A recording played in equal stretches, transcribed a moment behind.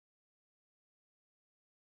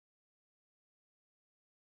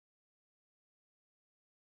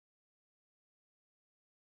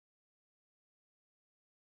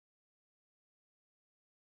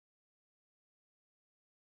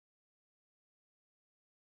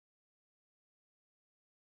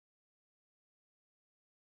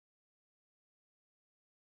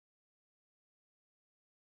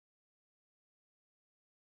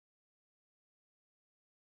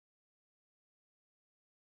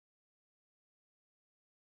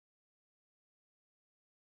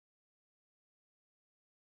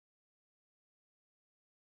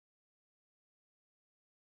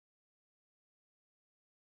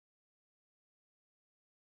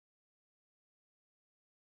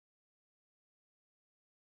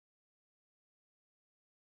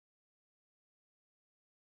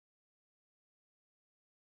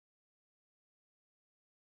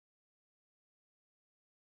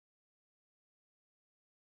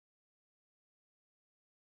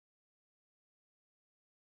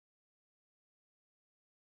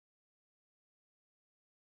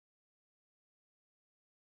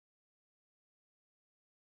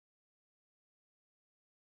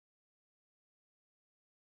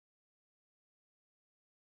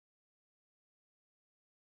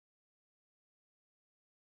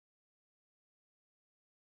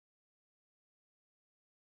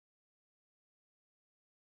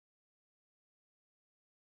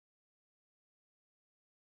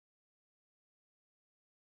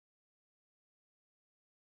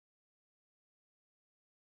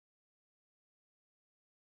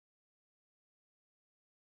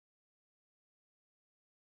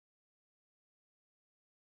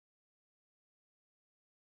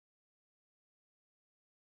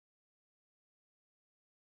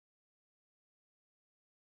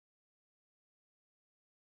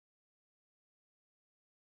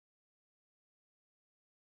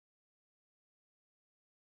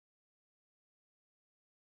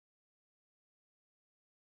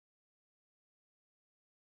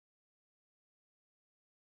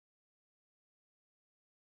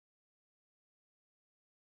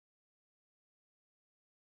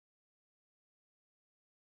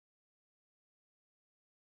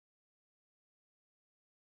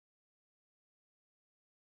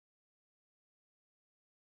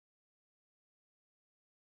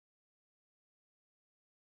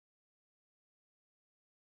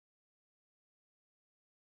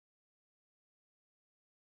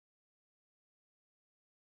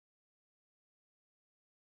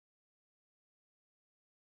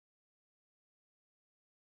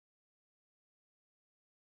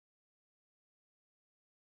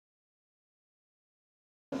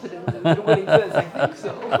confident that nobody says, I think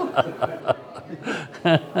so.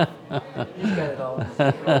 He's got it all in his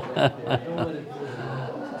control right there. Don't let it fool you.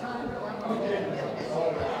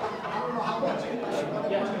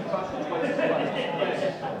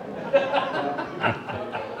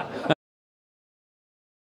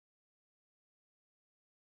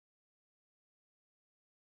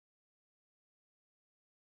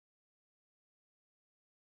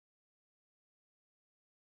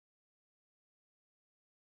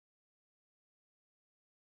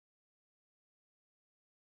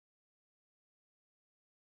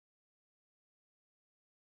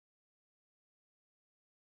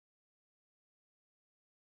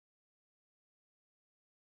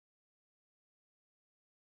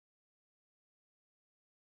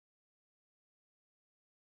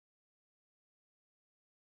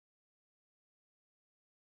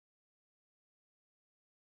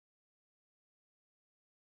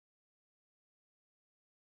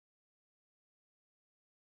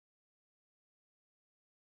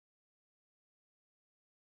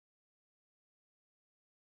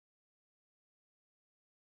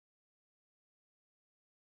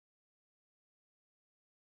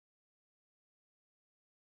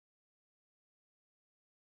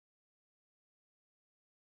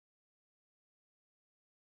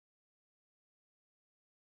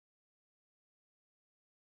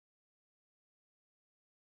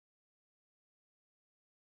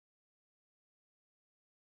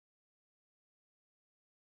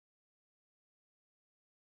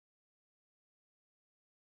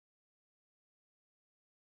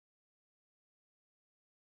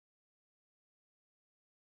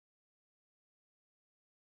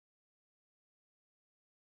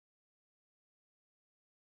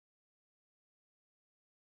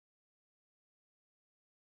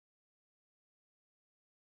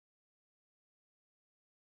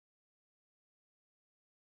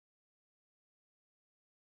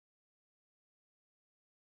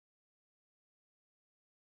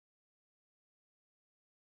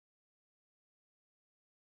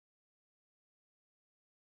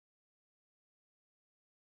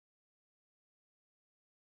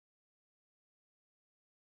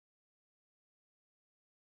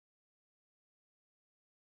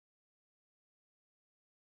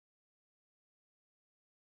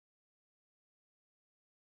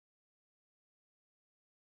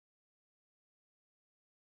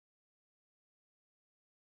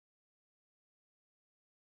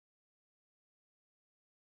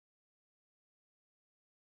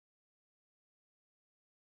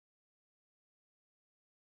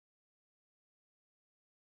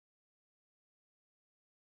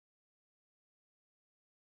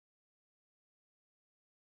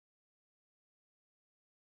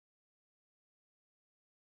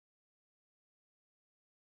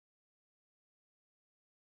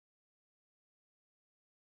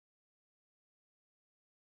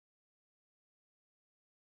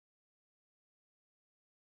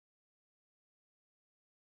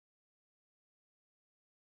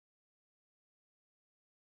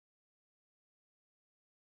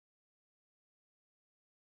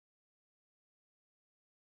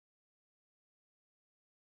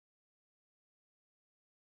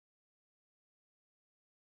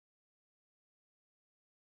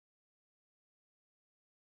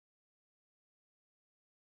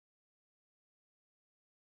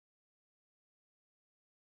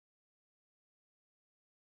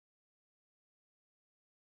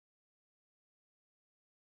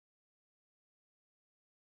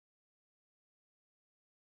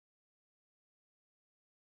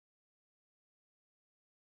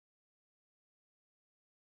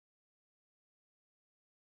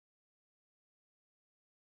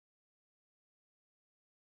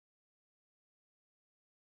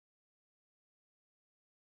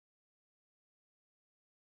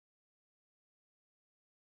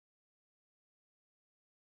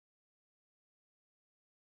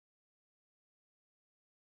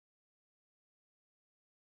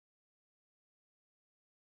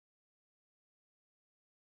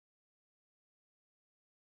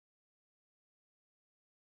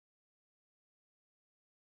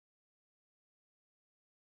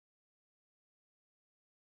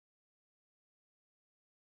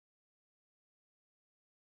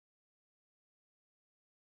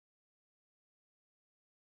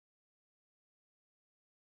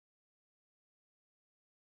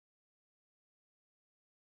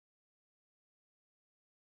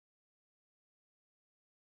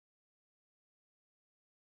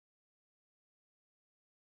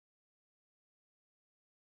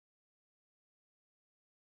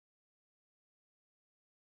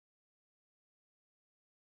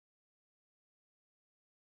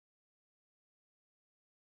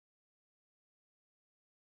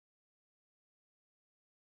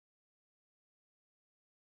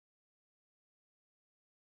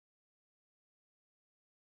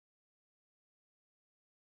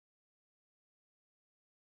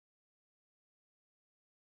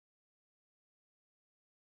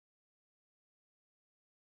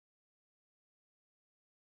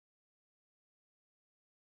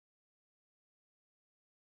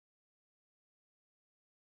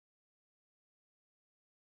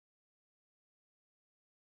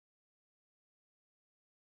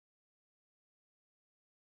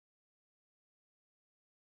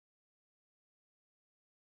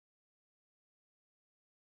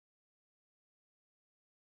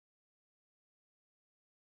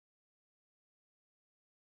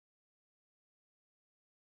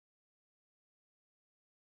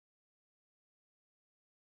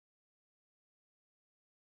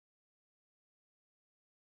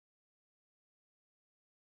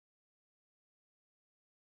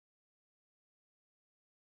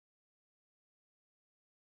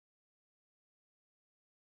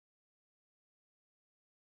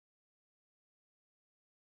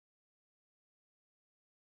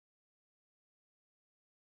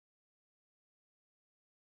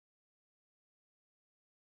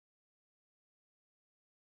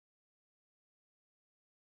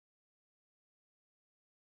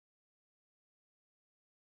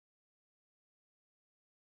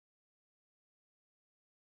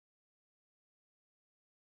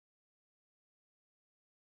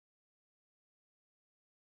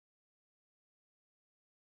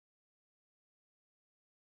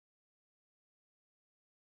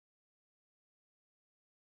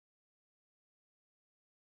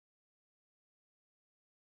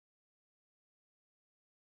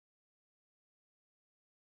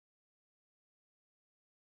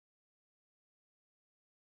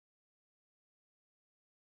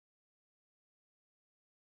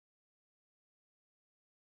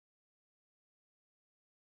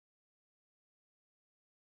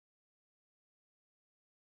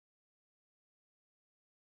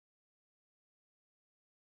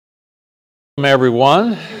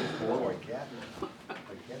 Everyone.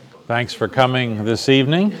 Thanks for coming this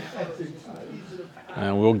evening.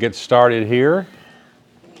 And we'll get started here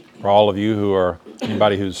for all of you who are,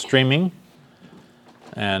 anybody who's streaming.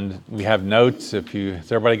 And we have notes.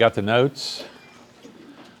 Has everybody got the notes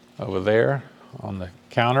over there on the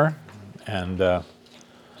counter? And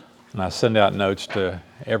I send out notes to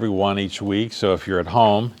everyone each week. So if you're at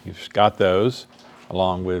home, you've got those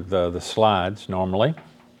along with the slides normally.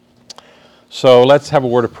 So let's have a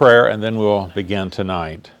word of prayer and then we'll begin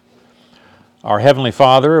tonight. Our Heavenly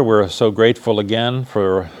Father, we're so grateful again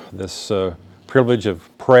for this privilege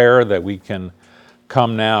of prayer that we can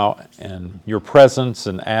come now in your presence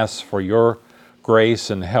and ask for your grace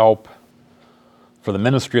and help for the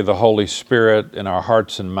ministry of the Holy Spirit in our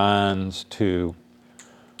hearts and minds to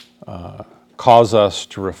cause us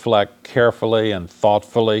to reflect carefully and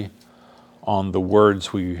thoughtfully on the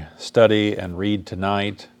words we study and read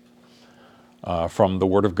tonight. From the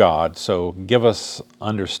Word of God. So give us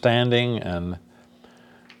understanding, and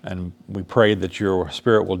we pray that your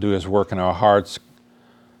Spirit will do His work in our hearts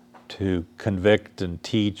to convict and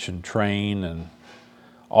teach and train and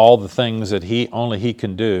all the things that only He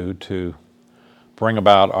can do to bring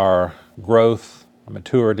about our growth, our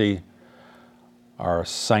maturity, our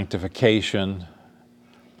sanctification,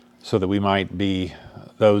 so that we might be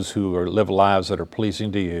those who live lives that are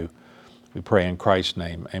pleasing to you. We pray in Christ's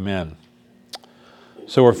name. Amen.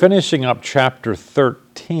 So we're finishing up chapter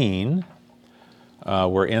 13.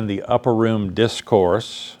 We're in the Upper Room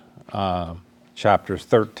Discourse, chapters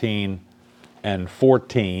 13 and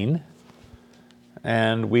 14.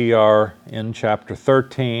 And we are in chapter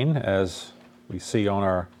 13, as we see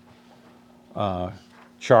on our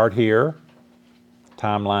chart here,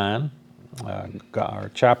 timeline,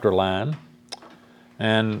 our chapter line.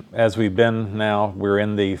 And as we've been now, we're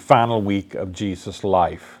in the final week of Jesus'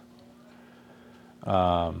 life.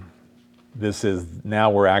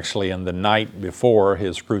 We're actually in the night before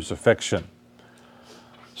his crucifixion.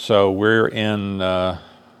 So we're in the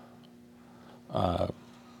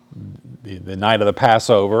night of the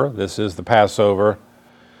Passover. This is the Passover.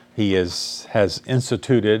 He has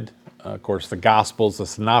instituted, of course, the Gospels, the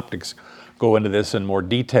Synoptics go into this in more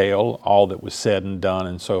detail, all that was said and done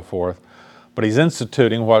and so forth. But he's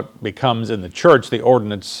instituting what becomes in the church the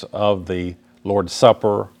ordinance of the Lord's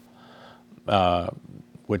Supper,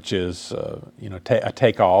 which is a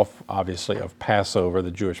takeoff, obviously, of Passover,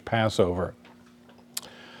 the Jewish Passover.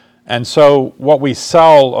 And so what we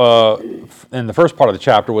saw in the first part of the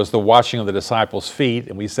chapter was the washing of the disciples' feet,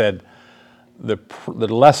 and we said the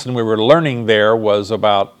lesson we were learning there was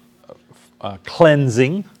about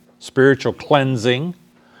cleansing, spiritual cleansing.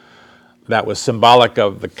 That was symbolic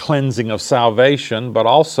of the cleansing of salvation, but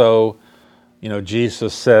also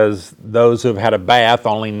Jesus says those who have had a bath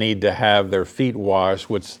only need to have their feet washed,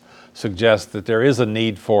 which suggests that there is a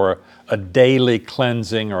need for a daily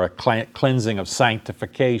cleansing or a cleansing of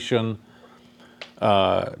sanctification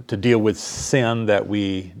to deal with sin that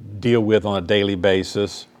we deal with on a daily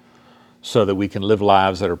basis so that we can live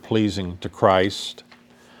lives that are pleasing to Christ.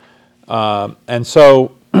 And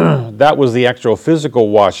so that was the actual physical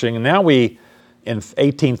washing. And now in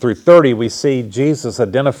 18 through 30, we see Jesus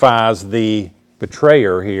identifies the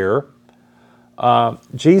betrayer here.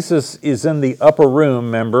 Jesus is in the upper room,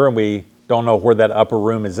 remember, and we don't know where that upper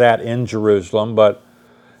room is at in Jerusalem, but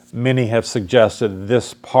many have suggested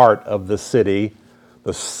this part of the city,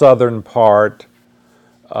 the southern part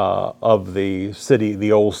of the city,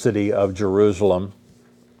 the old city of Jerusalem.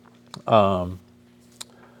 So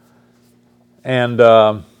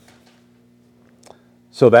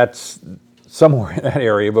that's somewhere in that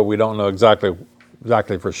area, but we don't know exactly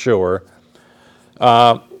for sure.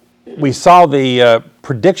 We saw the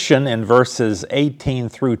prediction in verses 18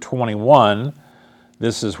 through 21.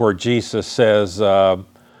 This is where Jesus says,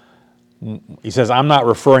 he says, I'm not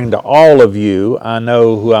referring to all of you. I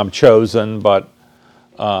know who I'm chosen, but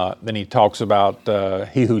then he talks about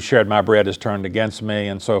he who shared my bread is turned against me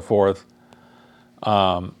and so forth.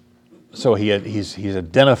 So he's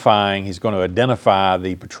identifying, he's going to identify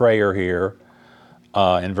the betrayer here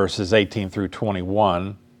in verses 18 through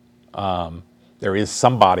 21. There is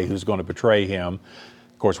somebody who's going to betray him.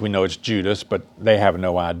 Of course, we know it's Judas, but they have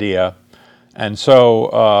no idea. And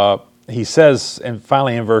so he says, and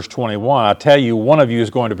finally in verse 21, I tell you, one of you is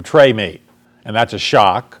going to betray me. And that's a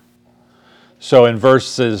shock. So in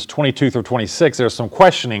verses 22 through 26, there's some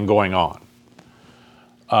questioning going on.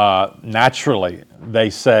 Naturally, they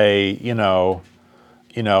say,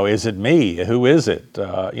 is it me? Who is it?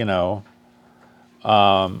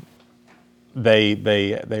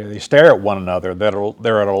 They stare at one another.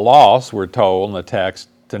 They're at a loss, we're told in the text,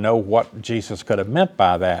 to know what Jesus could have meant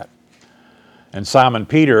by that. And Simon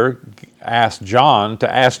Peter asked John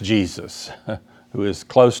to ask Jesus, who is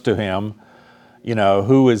close to him,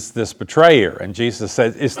 who is this betrayer? And Jesus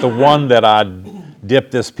said, it's the one that I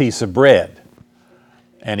dipped this piece of bread.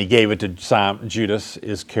 And he gave it to Judas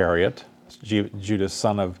Iscariot, Judas,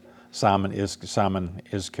 son of Simon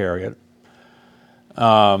Iscariot.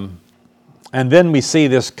 And then we see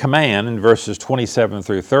this command in verses 27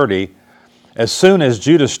 through 30. As soon as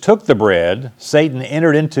Judas took the bread, Satan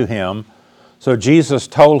entered into him. So Jesus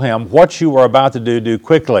told him, what you are about to do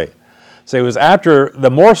quickly. So it was after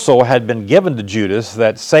the morsel had been given to Judas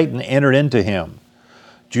that Satan entered into him.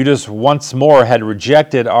 Judas once more had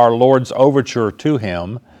rejected our Lord's overture to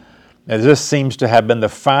him, as this seems to have been the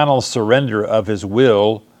final surrender of his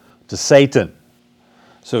will to Satan.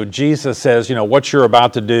 So Jesus says, what you're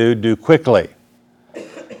about to do quickly.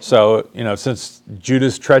 So, since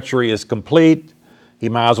Judas' treachery is complete, he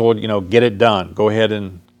might as well, get it done. Go ahead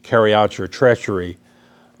and carry out your treachery.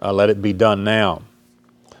 Let it be done now.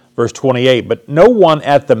 Verse 28, but no one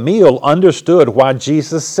at the meal understood why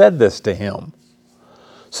Jesus said this to him.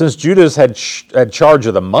 Since Judas had charge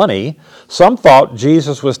of the money, some thought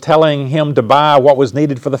Jesus was telling him to buy what was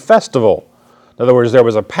needed for the festival. In other words, there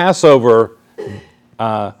was a Passover,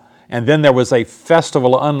 and then there was a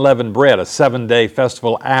festival of unleavened bread, a 7-day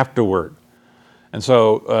festival afterward. And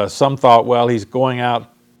so some thought, well, he's going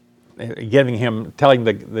out, telling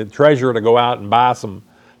the treasurer to go out and buy some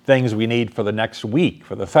things we need for the next week,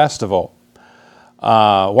 for the festival.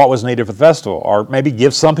 What was needed for the festival, or maybe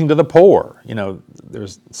give something to the poor.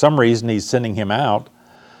 There's some reason he's sending him out.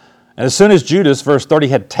 And as soon as Judas, verse 30,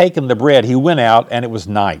 had taken the bread, he went out, and it was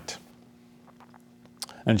night.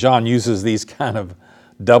 And John uses these kind of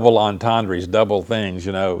double entendres, double things.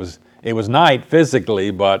 It was night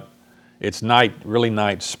physically, but it's really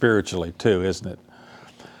night spiritually too, isn't it?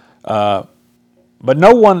 But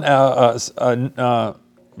no one,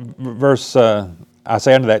 I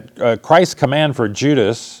say under that, Christ's command for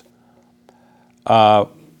Judas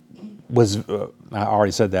was, I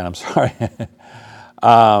already said that, I'm sorry.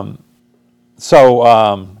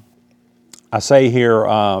 I say here,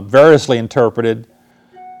 variously interpreted.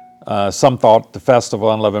 Some thought the festival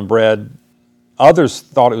of unleavened bread. Others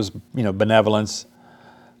thought it was, benevolence.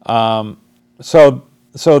 So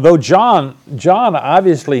though John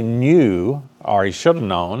obviously knew, or he should have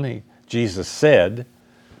known, Jesus said,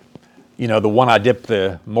 the one I dip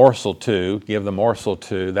the morsel to, give the morsel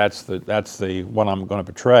to, that's the one I'm going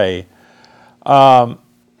to betray. Though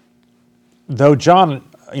John,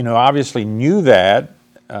 obviously knew that,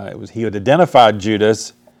 he had identified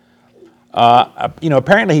Judas.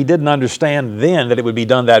 Apparently he didn't understand then that it would be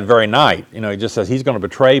done that very night. He just says he's going to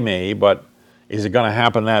betray me, but is it going to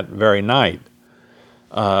happen that very night?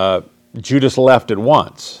 Judas left at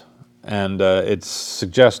once, and it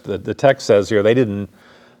suggests that the text says here they didn't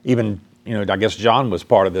even. I guess John was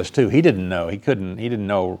part of this too. He didn't know. He didn't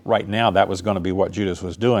know right now that was going to be what Judas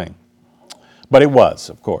was doing. But it was,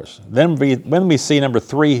 of course. Then when we see number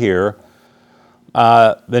 3 here,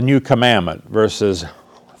 the new commandment, verses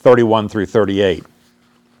 31 through 38.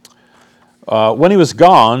 When he was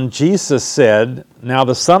gone, Jesus said, now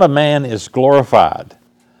the Son of Man is glorified,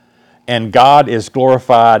 and God is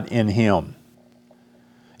glorified in him.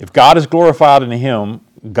 If God is glorified in him,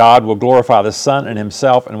 God will glorify the Son in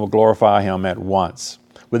himself and will glorify him at once.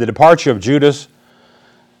 With the departure of Judas,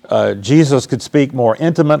 Jesus could speak more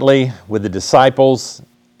intimately with the disciples.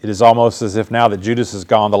 It is almost as if now that Judas is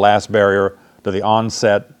gone, the last barrier to the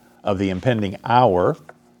onset of the impending hour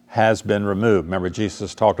has been removed. Remember,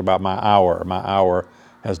 Jesus talked about my hour. My hour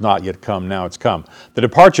has not yet come, now it's come. The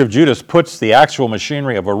departure of Judas puts the actual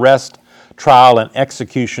machinery of arrest, trial, and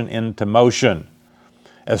execution into motion.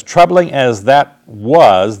 As troubling as that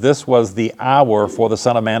was, this was the hour for the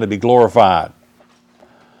Son of Man to be glorified.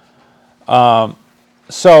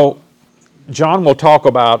 So John will talk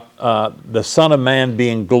about the Son of Man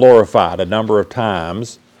being glorified a number of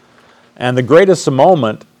times. And the greatest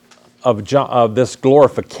moment of this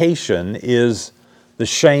glorification is the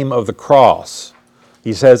shame of the cross.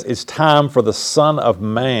 He says it's time for the Son of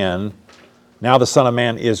Man. Now the Son of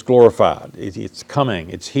Man is glorified. It's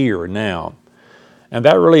coming. It's here now. And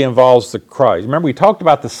that really involves the Christ. Remember, we talked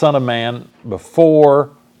about the Son of Man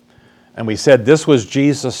before, and we said this was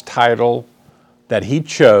Jesus' title that he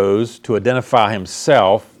chose to identify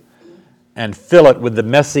himself and fill it with the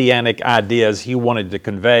messianic ideas he wanted to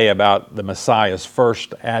convey about the Messiah's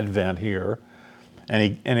first advent here.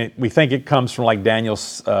 And we think it comes from like Daniel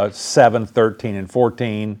 7, 13, and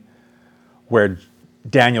 14, where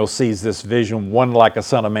Daniel sees this vision, one like a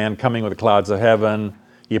son of man coming with the clouds of heaven.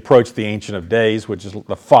 He approached the Ancient of Days, which is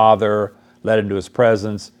the Father, led into his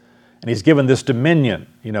presence, and he's given this dominion,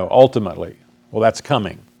 ultimately. Well, that's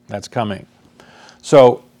coming. That's coming.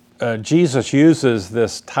 So Jesus uses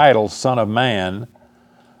this title, Son of Man,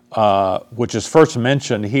 which is first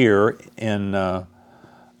mentioned here in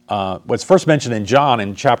what's first mentioned in John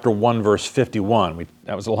in chapter 1, verse 51.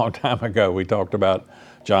 That was a long time ago. We talked about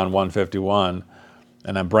John 1:51,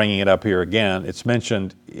 and I'm bringing it up here again. It's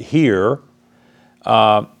mentioned here.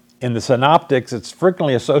 In the Synoptics, it's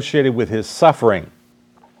frequently associated with his suffering.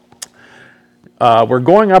 We're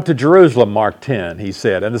going up to Jerusalem, Mark 10, he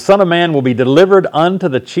said, and the Son of Man will be delivered unto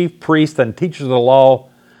the chief priests and teachers of the law.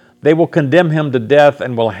 They will condemn him to death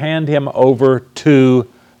and will hand him over to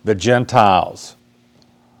the Gentiles.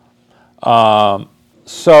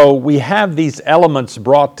 So we have these elements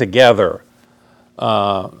brought together.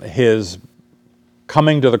 His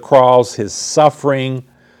coming to the cross, his suffering,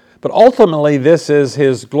 but ultimately this is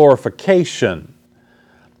his glorification,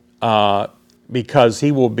 because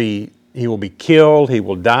he will be killed, he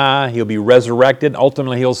will die, he'll be resurrected,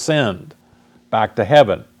 ultimately he'll ascend back to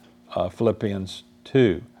heaven, Philippians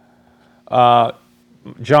 2.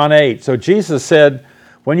 John 8, so Jesus said,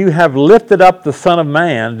 when you have lifted up the Son of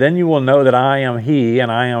Man, then you will know that I am He,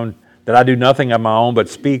 and that I do nothing of my own, but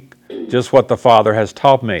speak just what the Father has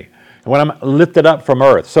taught me. And when I'm lifted up from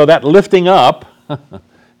earth, so that lifting up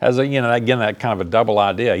has again that kind of a double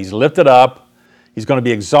idea. He's lifted up, he's going to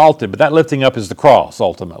be exalted, but that lifting up is the cross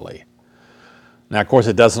ultimately. Now, of course,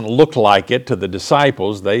 it doesn't look like it to the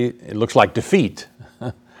disciples. It looks like defeat.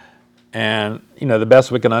 And the best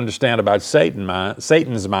we can understand about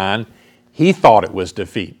Satan's mind, he thought it was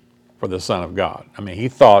defeat for the Son of God. I mean, he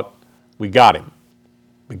thought, we got him.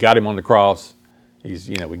 We got him on the cross.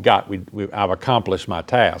 I've accomplished my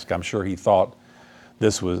task. I'm sure he thought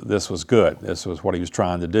this was good. This was what he was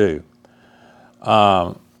trying to do.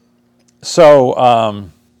 So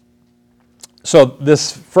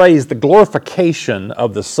this phrase, the glorification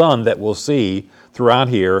of the Son that we'll see throughout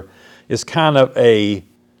here, is kind of a,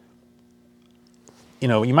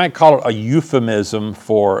 you might call it a euphemism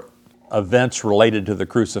for events related to the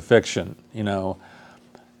crucifixion, and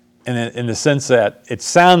in the sense that it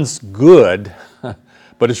sounds good,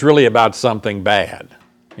 but it's really about something bad.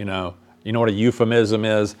 You know what a euphemism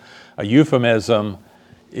is? A euphemism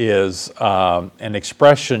is an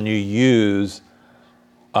expression you use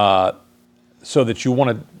so that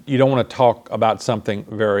you don't want to talk about something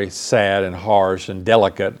very sad and harsh and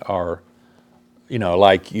delicate, or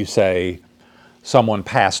like you say someone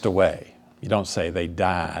passed away. You don't say they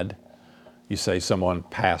died. You say someone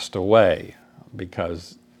passed away,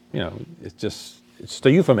 because it's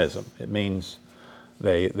the euphemism. It means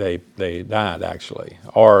they died actually.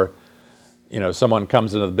 Or someone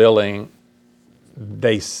comes into the building,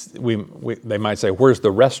 they might say, "Where's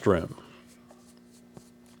the restroom?"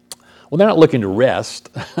 Well, they're not looking to rest.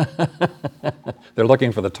 They're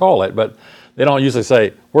looking for the toilet, but they don't usually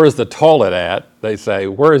say, "Where's the toilet at?" They say,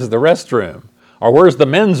 "Where's the restroom?" Or "Where's the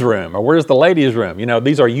men's room?" Or "Where's the ladies' room?"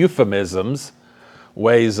 These are euphemisms,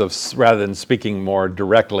 ways of, rather than speaking more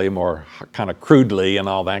directly, more kind of crudely and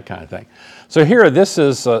all that kind of thing. So here, this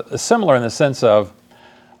is similar in the sense of,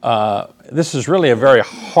 this is really a very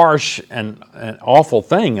harsh and awful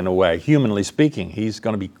thing in a way, humanly speaking. He's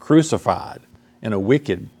going to be crucified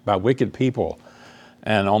by wicked people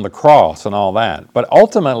and on the cross and all that. But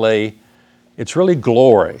ultimately, it's really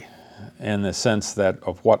glory in the sense that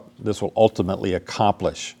of what this will ultimately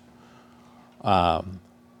accomplish for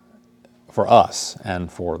us and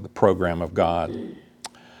for the program of God.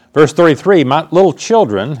 Verse 33, my little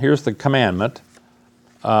children, here's the commandment.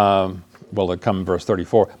 It'll come in verse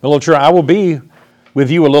 34. My little children, I will be with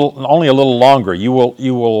you only a little longer. You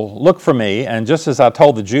will look for me, and just as I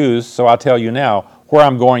told the Jews, so I tell you now, where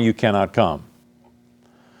I'm going you cannot come.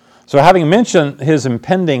 So having mentioned his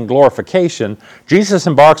impending glorification, Jesus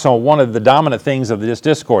embarks on one of the dominant things of this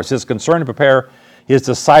discourse, his concern to prepare his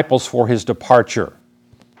disciples for his departure.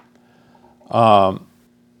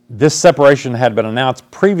 This separation had been announced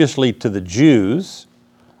previously to the Jews,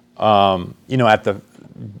 back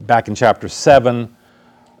in chapter 7,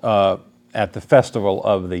 at the festival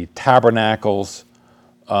of the tabernacles.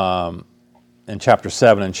 In chapter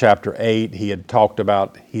 7 and chapter 8, he had talked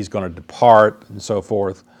about he's going to depart and so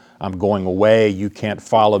forth. I'm going away, you can't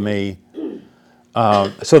follow me.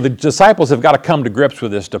 So the disciples have got to come to grips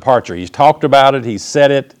with this departure. He's talked about it, he's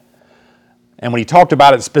said it. And when he talked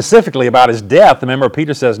about it specifically about his death, remember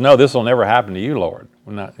Peter says, "No, this will never happen to you, Lord.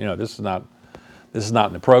 We're not, this is not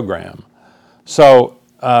in the program." So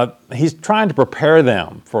he's trying to prepare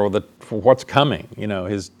them for what's coming.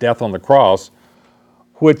 His death on the cross,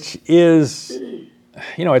 which is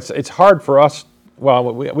it's hard for us.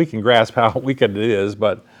 Well, we can grasp how wicked it is,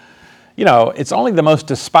 but it's only the most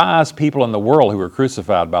despised people in the world who were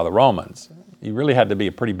crucified by the Romans. You really had to be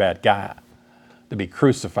a pretty bad guy to be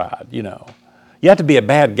crucified. You have to be a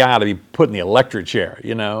bad guy to be put in the electric chair.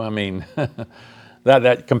 I mean,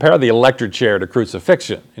 that compare the electric chair to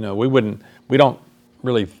crucifixion. We don't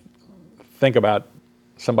really think about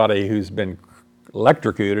somebody who's been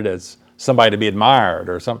electrocuted as somebody to be admired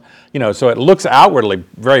or some. So it looks outwardly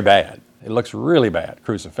very bad. It looks really bad.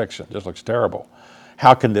 Crucifixion just looks terrible.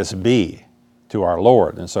 How can this be to our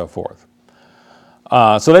Lord and so forth?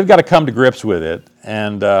 So they've got to come to grips with it,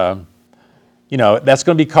 and that's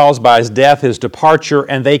going to be caused by his death, his departure,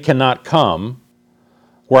 and they cannot come.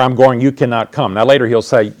 Where I'm going, you cannot come. Now later he'll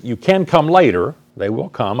say, you can come later. They will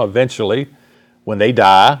come eventually. When they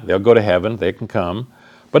die, they'll go to heaven. They can come,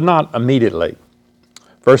 but not immediately.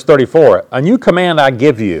 Verse 34, a new command I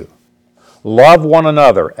give you. Love one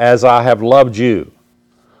another as I have loved you.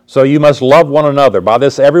 So you must love one another. By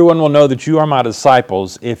this everyone will know that you are my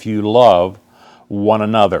disciples if you love one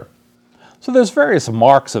another. So there's various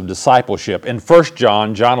marks of discipleship. In 1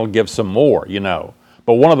 John, John will give some more,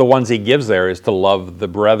 But one of the ones he gives there is to love the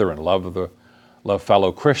brethren, love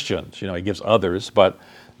fellow Christians. He gives others, but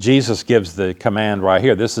Jesus gives the command right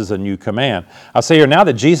here. This is a new command. I say here, now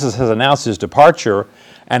that Jesus has announced his departure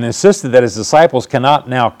and insisted that his disciples cannot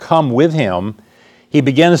now come with him, he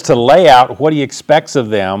begins to lay out what he expects of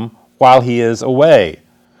them while he is away.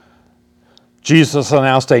 Jesus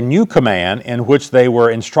announced a new command in which they were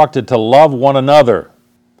instructed to love one another.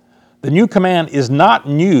 The new command is not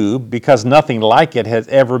new because nothing like it has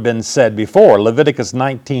ever been said before. Leviticus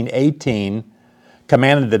 19:18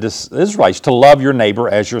 commanded the Israelites to love your neighbor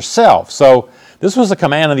as yourself. So this was a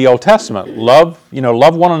command in the Old Testament. Love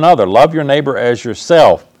one another. Love your neighbor as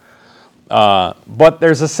yourself. But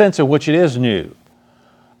there's a sense in which it is new.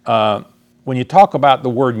 When you talk about the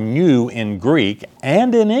word new in Greek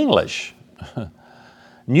and in English,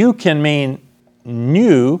 new can mean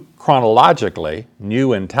new chronologically,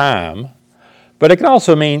 new in time, but it can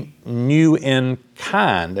also mean new in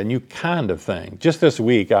kind, a new kind of thing. Just this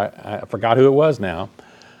week, I forgot who it was now,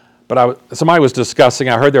 but somebody was discussing,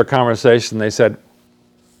 I heard their conversation, they said,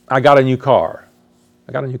 I got a new car.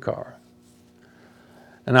 And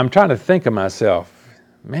I'm trying to think of myself,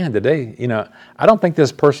 man, I don't think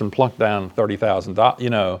this person plunked down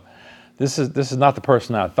 $30,000. This is not the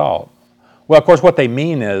person I thought. Well, of course, what they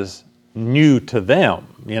mean is new to them.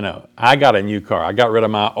 I got a new car. I got rid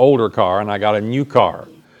of my older car and I got a new car.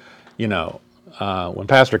 When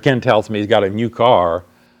Pastor Ken tells me he's got a new car,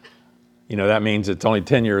 that means it's only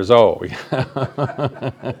 10 years old.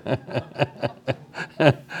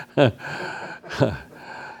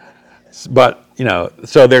 But,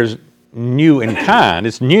 so there's new in kind.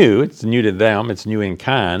 It's new to them. It's new in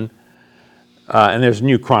kind. And there's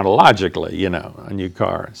new chronologically, a new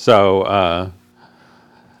car. So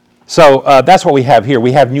that's what we have here.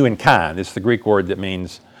 We have new in kind. It's the Greek word that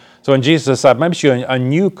means. So when Jesus said, maybe a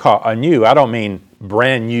new car, I don't mean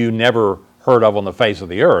brand new, never heard of on the face of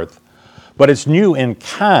the earth, but it's new in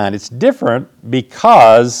kind. It's different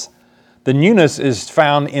because the newness is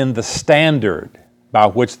found in the standard by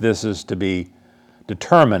which this is to be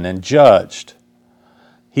determined and judged.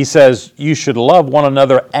 He says, you should love one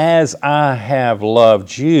another as I have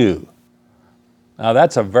loved you. Now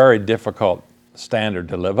that's a very difficult standard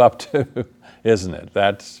to live up to, isn't it?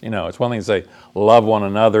 That's, it's one thing to say, love one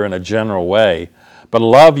another in a general way, but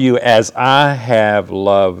love you as I have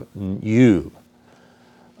loved you.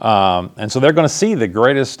 And so they're going to see the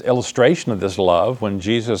greatest illustration of this love when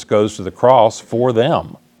Jesus goes to the cross for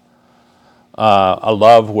them. A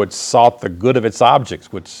love which sought the good of its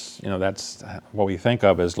objects, which, that's what we think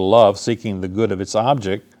of as love, seeking the good of its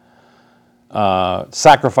object,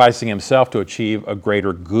 sacrificing himself to achieve a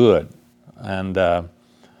greater good. And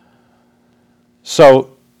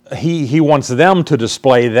so he wants them to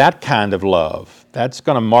display that kind of love. That's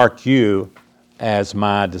going to mark you as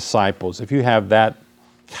my disciples, if you have that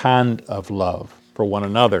kind of love for one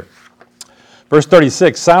another. Verse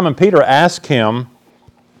 36, Simon Peter asked him,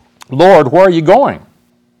 Lord, where are you going?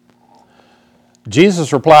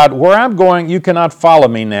 Jesus replied, where I'm going, you cannot follow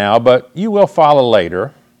me now, but you will follow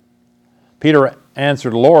later. Peter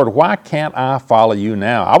answered, Lord, why can't I follow you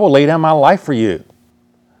now? I will lay down my life for you.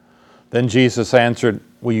 Then Jesus answered,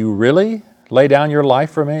 will you really lay down your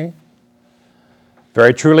life for me?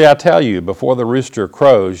 Very truly I tell you, before the rooster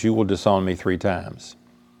crows, you will disown me 3 times.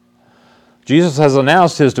 Jesus has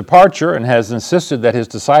announced his departure and has insisted that his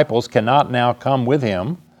disciples cannot now come with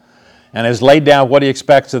him, and has laid down what he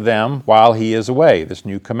expects of them while he is away, this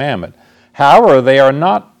new commandment. However, they are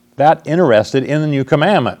not that interested in the new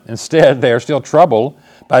commandment. Instead, they are still troubled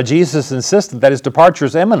by Jesus' insistence that his departure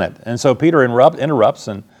is imminent. And so Peter interrupts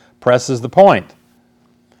and presses the point.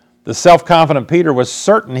 The self-confident Peter was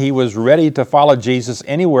certain he was ready to follow Jesus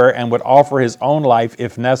anywhere and would offer his own life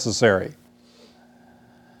if necessary.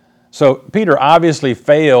 So Peter obviously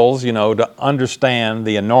fails, to understand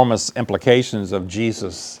the enormous implications of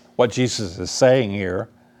what Jesus is saying here,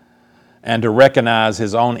 and to recognize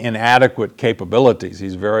his own inadequate capabilities.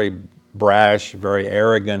 He's very brash, very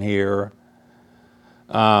arrogant here.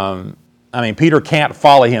 Peter can't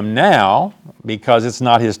follow him now because it's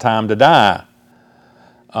not his time to die.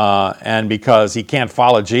 And because he can't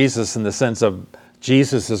follow Jesus in the sense of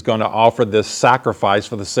Jesus is going to offer this sacrifice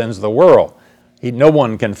for the sins of the world. No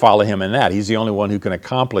one can follow him in that. He's the only one who can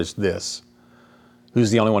accomplish this,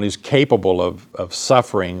 who's the only one who's capable of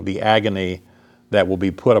suffering the agony that will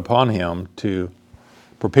be put upon him to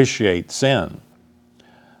propitiate sin.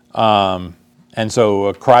 And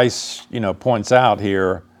so Christ, points out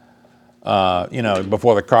here,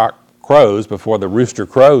 before the cock crows, before the rooster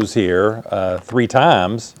crows here 3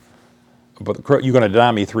 times, but you're going to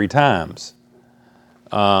deny me 3 times.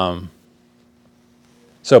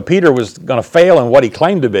 So Peter was going to fail in what he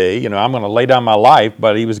claimed to be. I'm going to lay down my life,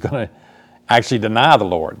 but he was going to actually deny the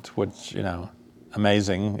Lord, which,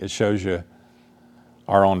 amazing. It shows you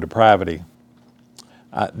our own depravity.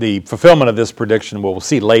 The fulfillment of this prediction we'll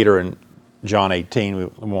see later in John 18.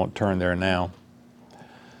 We won't turn there now.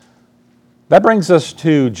 That brings us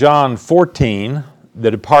to John 14,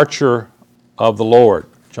 the departure of the Lord.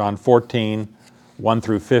 John 14, 1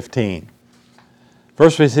 through 15.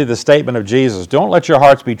 First we see the statement of Jesus, "Don't let your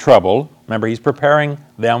hearts be troubled." Remember, he's preparing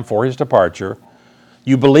them for his departure.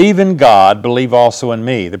 "You believe in God, believe also in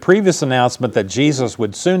me." The previous announcement that Jesus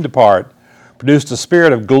would soon depart produced a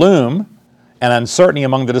spirit of gloom and uncertainty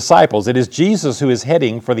among the disciples. It is Jesus who is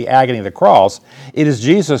heading for the agony of the cross. It is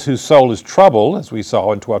Jesus whose soul is troubled, as we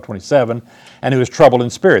saw in 12:27, and who is troubled in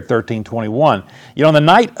spirit, 13:21. On the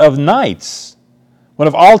night of nights, when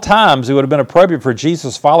of all times it would have been appropriate for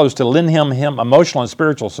Jesus' followers to lend him emotional and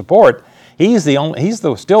spiritual support, he's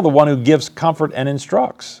still the one who gives comfort and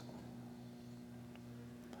instructs.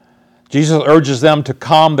 Jesus urges them to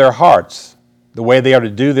calm their hearts. The way they are to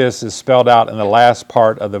do this is spelled out in the last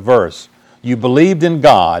part of the verse. "You believed in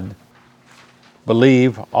God,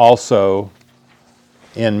 believe also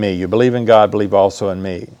in me." You believe in God, believe also in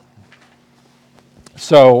me.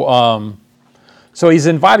 So he's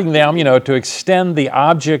inviting them, to extend the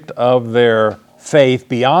object of their faith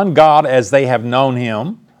beyond God as they have known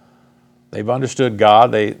him. They've understood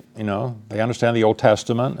God. They understand the Old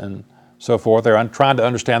Testament and so forth. They're trying to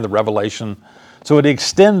understand the Revelation. So to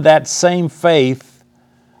extend that same faith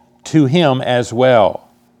to him as well.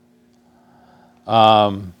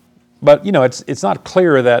 But it's not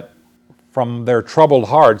clear that from their troubled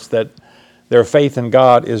hearts that their faith in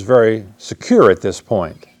God is very secure at this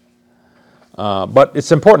point. But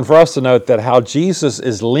it's important for us to note that how Jesus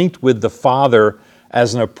is linked with the Father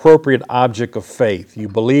as an appropriate object of faith. You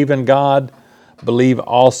believe in God, believe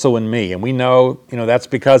also in me. And we know, that's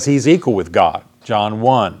because he's equal with God, John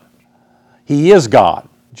 1. He is God,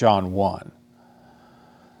 John 1.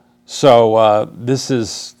 So this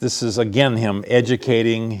is again him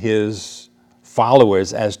educating his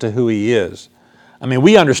followers as to who he is.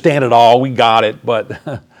 We understand it all, we got it, but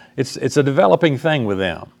it's a developing thing with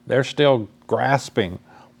them. They're still grasping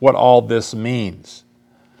what all this means.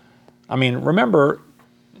 Remember,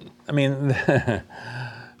 we're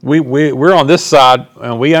on this side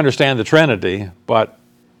and we understand the Trinity, but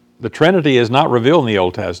the Trinity is not revealed in the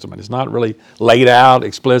Old Testament. It's not really laid out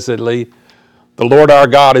explicitly. The Lord our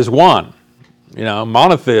God is one.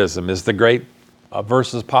 Monotheism is the great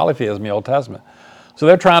versus polytheism in the Old Testament. So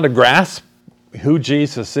they're trying to grasp who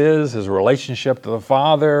Jesus is, his relationship to the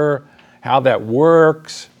Father, how that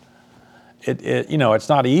works. It's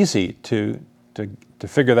not easy to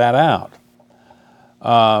figure that out.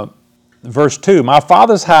 Verse 2, "My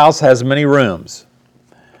Father's house has many rooms.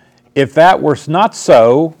 If that were not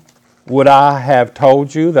so, would I have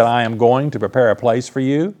told you that I am going to prepare a place for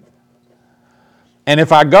you? And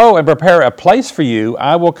if I go and prepare a place for you,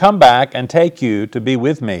 I will come back and take you to be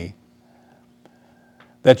with me,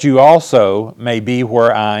 that you also may be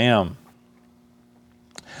where I am."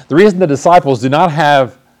 The reason the disciples do not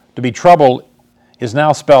have to be troubled is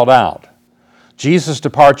now spelled out. Jesus'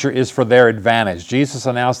 departure is for their advantage. Jesus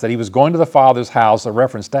announced that he was going to the Father's house, a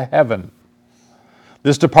reference to heaven.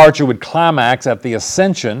 This departure would climax at the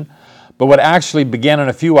ascension, but would actually begin in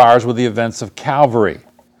a few hours with the events of Calvary.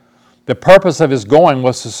 The purpose of his going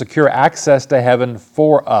was to secure access to heaven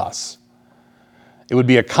for us. It would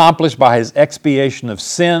be accomplished by his expiation of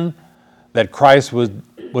sin that Christ was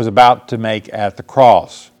about to make at the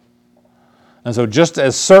cross. And so just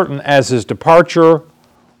as certain as his departure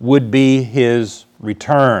would be his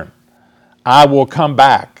return, I will come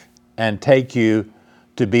back and take you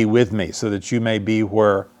to be with me so that you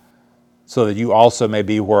also may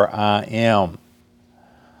be where I am.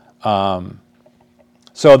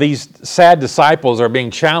 So these sad disciples are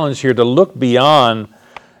being challenged here to look beyond,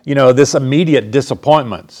 this immediate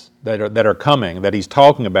disappointments that are coming, that he's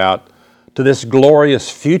talking about, to this glorious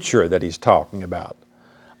future that he's talking about.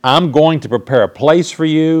 I'm going to prepare a place for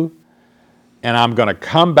you, and I'm going to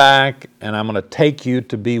come back, and I'm going to take you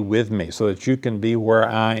to be with me so that you can be where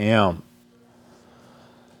I am.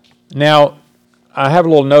 Now, I have a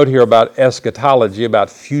little note here about eschatology, about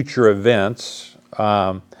future events.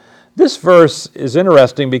 This verse is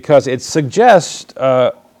interesting because it suggests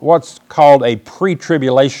what's called a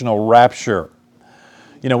pre-tribulational rapture.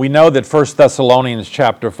 We know that 1 Thessalonians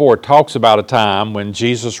chapter 4 talks about a time when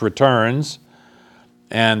Jesus returns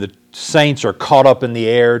and the saints are caught up in the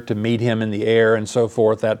air to meet him in the air and so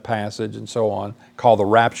forth, that passage and so on, called the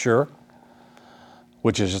rapture,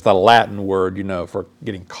 which is just a Latin word, for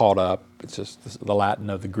getting caught up. It's just the Latin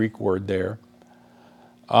of the Greek word there.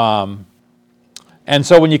 And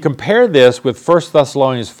so when you compare this with 1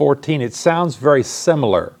 Thessalonians 14, it sounds very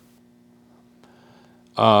similar.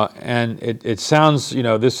 And it sounds,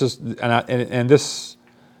 this is,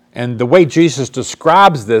 and the way Jesus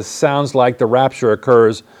describes this sounds like the rapture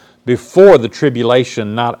occurs before the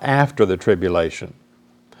tribulation, not after the tribulation.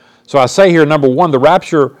 So I say here, number one, the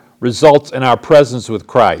rapture results in our presence with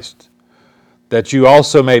Christ, that you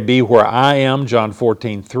also may be where I am, John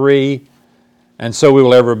 14:3, and so we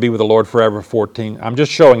will ever be with the Lord forever, 14. I'm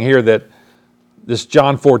just showing here that this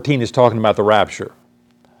John 14 is talking about the rapture.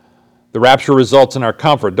 The rapture results in our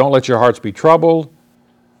comfort. Don't let your hearts be troubled.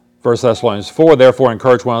 1 Thessalonians 4, therefore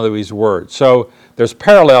encourage one of these words. So there's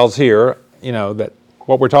parallels here, that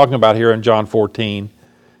what we're talking about here in John 14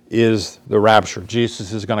 is the rapture.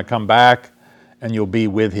 Jesus is going to come back and you'll be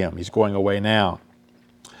with him. He's going away now.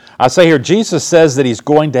 I say here, Jesus says that he's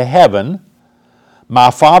going to heaven, my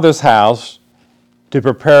Father's house, to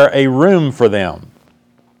prepare a room for them.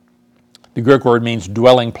 The Greek word means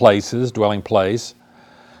dwelling place.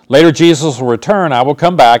 Later Jesus will return. I will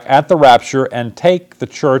come back at the rapture and take the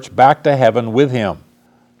church back to heaven with him.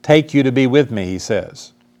 Take you to be with me, he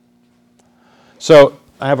says. So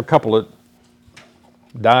I have a couple of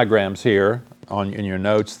diagrams here in your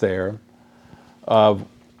notes there of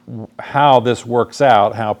how this works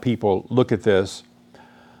out, how people look at this.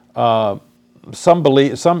 Some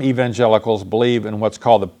evangelicals believe in what's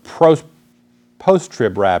called the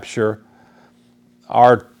post-trib rapture.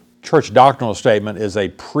 Our church doctrinal statement is a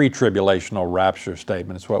pre-tribulational rapture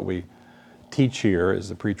statement. It's what we teach here, is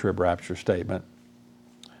the pre-trib rapture statement.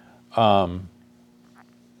 When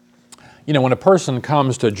a person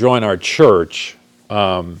comes to join our church,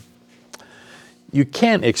 you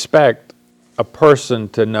can't expect a person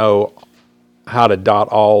to know how to dot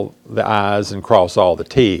all the I's and cross all the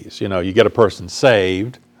T's. You get a person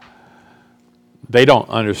saved, they don't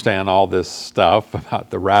understand all this stuff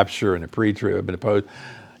about the rapture and the pre-trib and the post.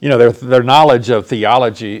 Their knowledge of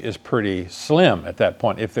theology is pretty slim at that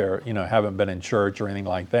point if they're, haven't been in church or anything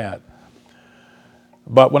like that.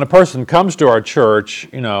 But when a person comes to our church,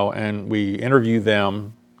 and we interview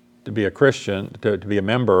them to be a Christian, to be a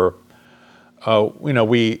member,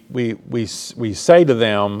 we say to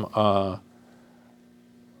them,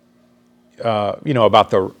 about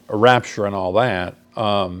the rapture and all that.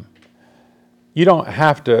 You don't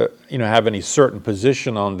have to, have any certain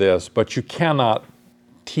position on this, but you cannot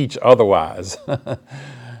teach otherwise.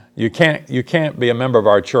 You can't be a member of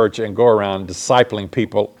our church and go around discipling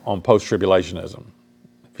people on post-tribulationism.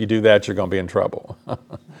 If you do that, you're going to be in trouble.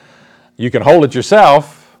 You can hold it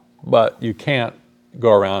yourself, but you can't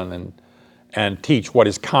go around and teach what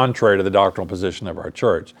is contrary to the doctrinal position of our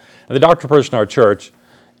church. And the doctrinal position of our church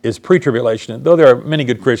is pre-tribulation, though there are many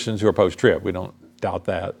good Christians who are post-trib. We don't doubt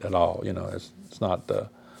that at all. It's not a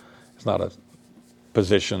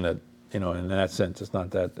position that, in that sense, it's not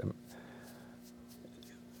that.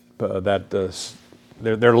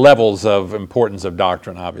 There are levels of importance of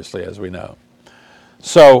doctrine, obviously, as we know.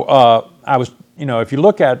 So if you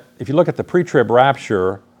look at the pre-trib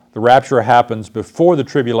rapture, the rapture happens before the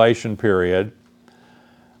tribulation period,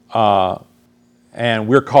 and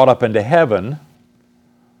we're caught up into heaven.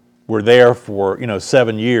 We're there for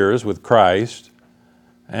 7 years with Christ,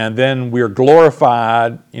 and then we're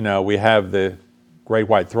glorified. We have the great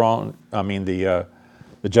white throne. The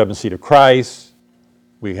judgment seat of Christ.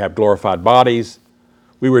 We have glorified bodies.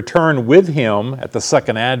 we return with him at the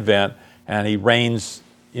second advent, and he reigns,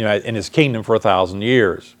 in his kingdom for 1,000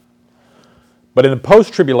 years. But in the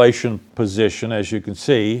post-tribulation position, as you can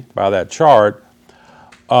see by that chart,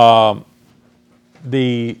 the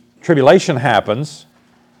tribulation happens,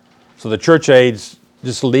 so the church age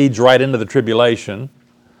just leads right into the tribulation.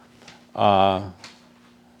 You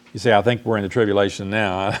say, I think we're in the tribulation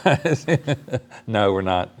now. No, we're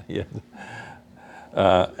not. Yeah.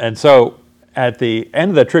 And so at the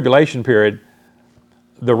end of the tribulation period,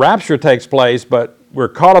 the rapture takes place, but we're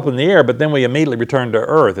caught up in the air, but then we immediately return to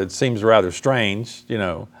earth. It seems rather strange,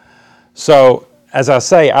 So, as I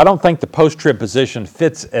say, I don't think the post-trib position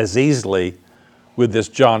fits as easily with this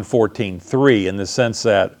John 14:3 in the sense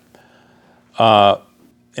that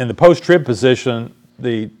in the post-trib position,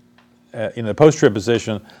 the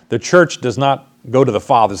church does not go to the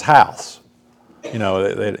Father's house.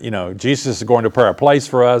 Jesus is going to prepare a place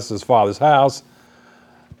for us, his Father's house.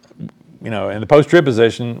 In the post-trib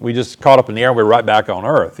position, we just caught up in the air and we're right back on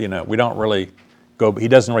earth. We don't really go, he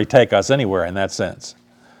doesn't really take us anywhere in that sense.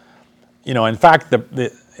 In fact,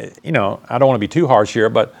 I don't want to be too harsh here,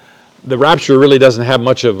 but the rapture really doesn't have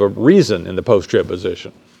much of a reason in the post-trib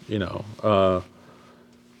position,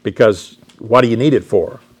 because what do you need it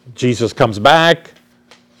for? Jesus comes back,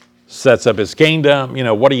 sets up his kingdom.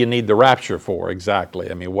 What do you need the rapture for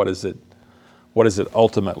exactly? I mean, what does it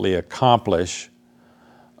ultimately accomplish?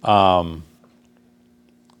 What's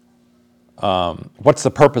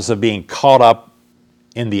the purpose of being caught up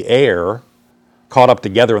in the air, caught up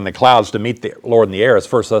together in the clouds to meet the Lord in the air,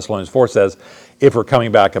 as 1 Thessalonians 4 says, if we're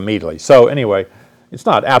coming back immediately? So anyway, it's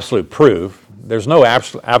not absolute proof. There's no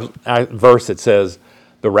verse that says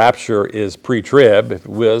the rapture is pre-trib. If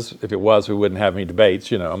it was, we wouldn't have any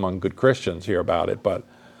debates, among good Christians here about it. But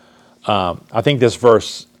I think this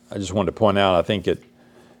verse, I just wanted to point out, I think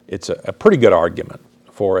it's a pretty good argument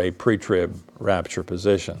for a pre-trib rapture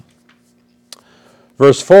position.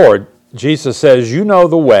 Verse 4, Jesus says, you know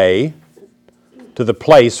the way to the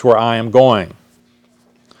place where I am going.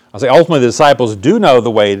 I say ultimately the disciples do know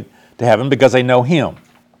the way to heaven because they know him.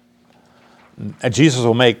 And Jesus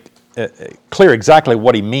will make clear exactly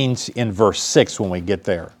what he means in verse 6 when we get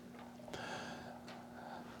there.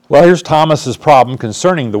 Well, here's Thomas's problem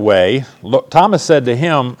concerning the way. Thomas said to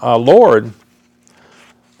him, Lord,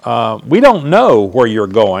 we don't know where you're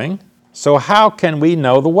going, so how can we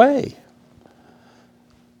know the way?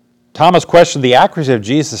 Thomas questioned the accuracy of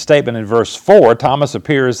Jesus' statement in verse 4. Thomas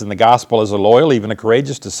appears in the gospel as a loyal, even a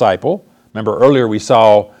courageous disciple. Remember earlier we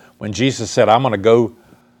saw when Jesus said, I'm going to go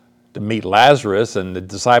to meet Lazarus, and the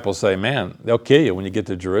disciples say, man, they'll kill you when you get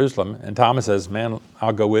to Jerusalem. And Thomas says, man,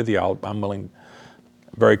 I'll go with you. I'm willing.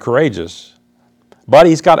 Very courageous. But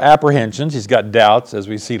he's got apprehensions. He's got doubts, as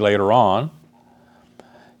we see later on.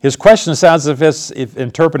 His question sounds as if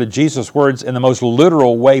interpreted Jesus' words in the most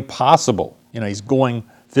literal way possible. He's going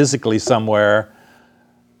physically somewhere.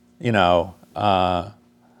 He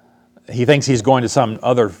thinks he's going to some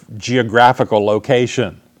other geographical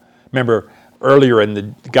location. Remember, earlier in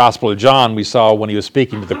the Gospel of John, we saw when he was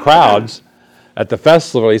speaking to the crowds at the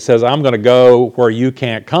festival, he says, I'm going to go where you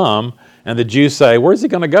can't come. And the Jews say, where's he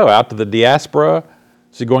going to go? Out to the diaspora?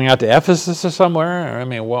 Is he going out to Ephesus or somewhere? I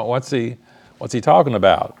mean, what's he talking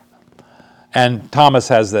about? And Thomas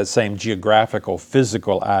has that same geographical,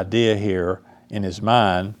 physical idea here in his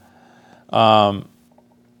mind. He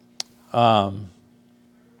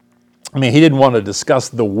didn't want to discuss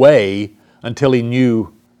the way until he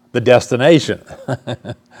knew the destination.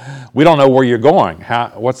 We don't know where you're going.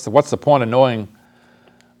 What's the point of knowing,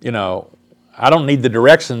 I don't need the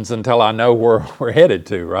directions until I know where we're headed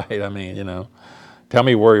to, right? I mean, tell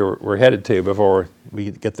me where we're headed to before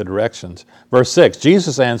we get the directions. Verse 6,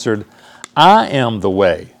 Jesus answered, I am the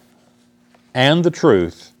way and the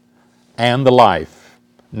truth and the life.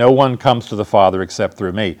 No one comes to the Father except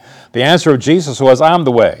through me. The answer of Jesus was, I'm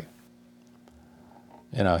the way.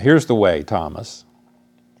 Here's the way, Thomas.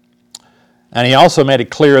 And he also made it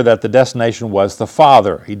clear that the destination was the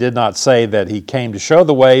Father. He did not say that he came to show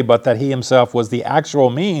the way, but that he himself was the actual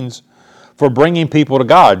means for bringing people to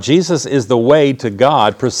God. Jesus is the way to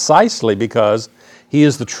God precisely because he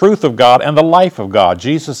is the truth of God and the life of God.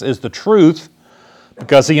 Jesus is the truth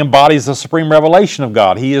because he embodies the supreme revelation of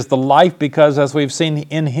God. He is the life because, as we've seen,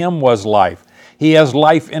 in him was life. He has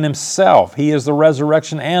life in himself. He is the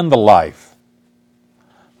resurrection and the life.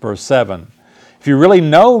 Verse 7, if you really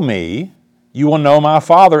know me, you will know my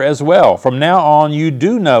Father as well. From now on, you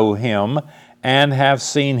do know him and have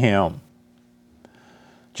seen him.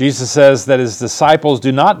 Jesus says that his disciples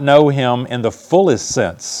do not know him in the fullest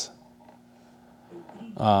sense.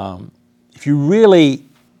 If you really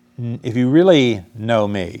know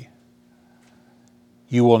me,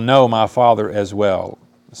 you will know my Father as well.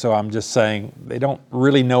 So I'm just saying they don't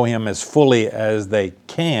really know him as fully as they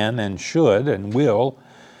can and should and will.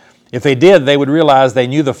 If they did, they would realize they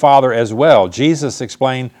knew the Father as well. Jesus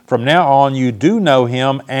explained, from now on you do know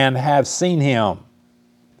him and have seen him.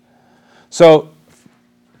 So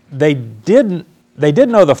they did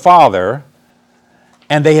know the Father,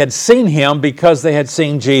 and they had seen him because they had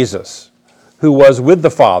seen Jesus, who was with the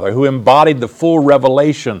Father, who embodied the full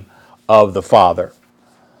revelation of the Father.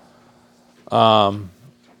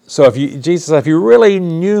 So Jesus said, if you really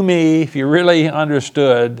knew me, if you really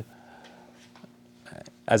understood,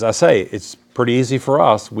 as I say, it's pretty easy for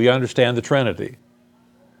us. We understand the Trinity.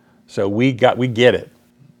 So we get it.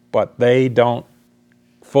 But they don't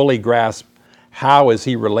fully grasp how is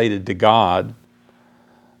he related to God.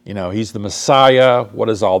 You know, he's the Messiah. What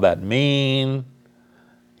does all that mean?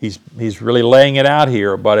 He's really laying it out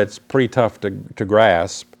here, but it's pretty tough to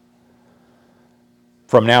grasp.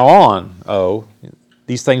 From now on,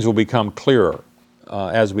 these things will become clearer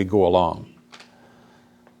as we go along.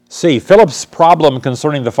 C, Philip's problem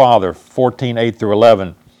concerning the Father,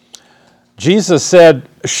 14:8-11. Jesus said,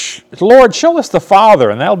 Lord, show us the Father,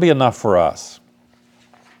 and that'll be enough for us.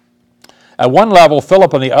 At one level,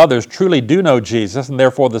 Philip and the others truly do know Jesus, and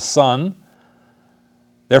therefore in the Son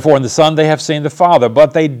they have seen the Father,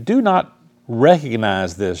 but they do not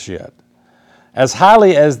recognize this yet. As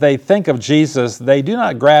highly as they think of Jesus, they do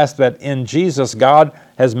not grasp that in Jesus God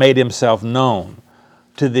has made himself known.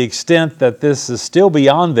 To the extent that this is still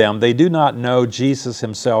beyond them, they do not know Jesus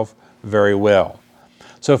himself very well.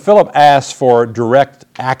 So Philip asks for direct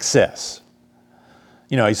access.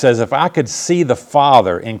 You know, he says, if I could see the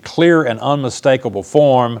Father in clear and unmistakable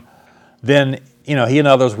form, then, he and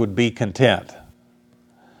others would be content.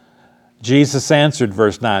 Jesus answered,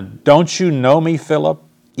 verse 9, don't you know me, Philip?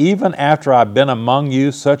 Even after I've been among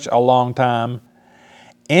you such a long time,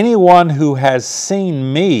 anyone who has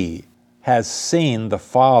seen me has seen the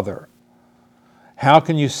Father. How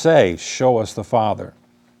can you say, show us the Father?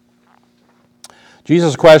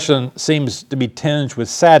 Jesus' question seems to be tinged with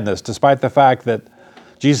sadness, despite the fact that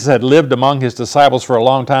Jesus had lived among his disciples for a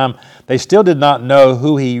long time. They still did not know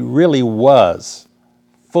who he really was,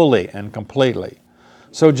 fully and completely.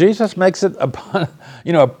 So Jesus makes it,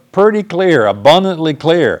 pretty clear, abundantly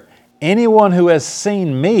clear. Anyone who has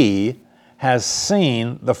seen me has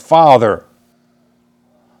seen the Father.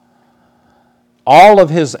 All of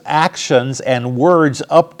his actions and words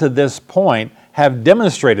up to this point have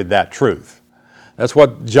demonstrated that truth. That's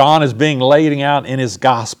what John is being laying out in his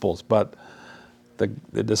Gospels, but the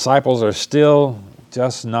disciples are still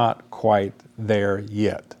just not quite there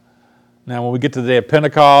yet. Now, when we get to the day of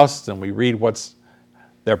Pentecost and we read what's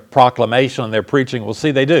their proclamation and their preaching, we'll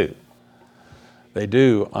see they do. They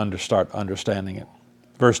do start understanding it.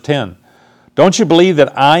 Verse 10, don't you believe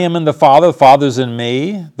that I am in the Father, the Father's in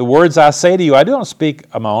me? The words I say to you, I do not speak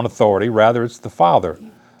of my own authority, rather it's the Father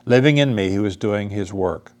living in me who is doing his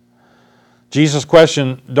work. Jesus'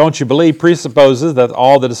 question, don't you believe, presupposes that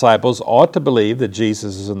all the disciples ought to believe that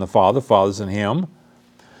Jesus is in the Father, the Father's in him.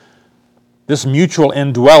 This mutual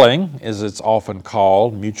indwelling, as it's often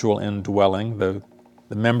called, mutual indwelling, the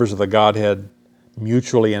members of the Godhead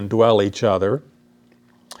mutually indwell each other,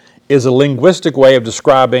 is a linguistic way of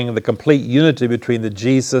describing the complete unity between the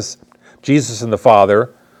Jesus and the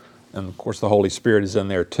Father, and of course the Holy Spirit is in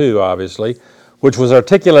there too, obviously, which was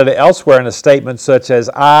articulated elsewhere in a statement such as,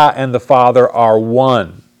 I and the Father are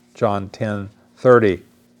one, John 10:30.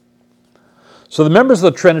 So the members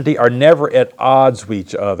of the Trinity are never at odds with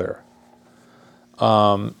each other.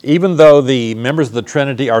 Even though the members of the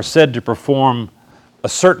Trinity are said to perform a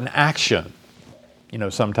certain action,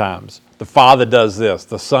 sometimes. The Father does this,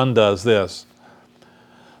 the Son does this.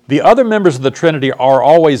 The other members of the Trinity are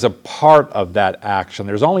always a part of that action.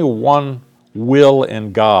 There's only one will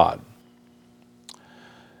in God.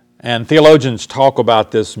 And theologians talk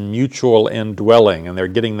about this mutual indwelling, and they're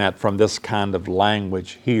getting that from this kind of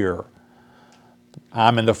language here.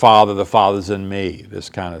 I'm in the Father's in me, this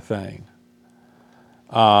kind of thing.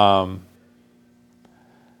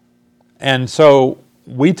 And so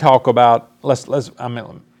we talk about,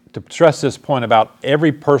 to stress this point about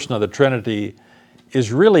every person of the Trinity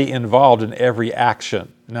is really involved in every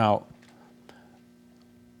action. Now,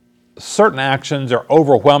 certain actions are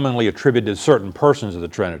overwhelmingly attributed to certain persons of the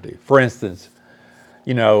Trinity. For instance,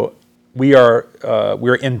 we're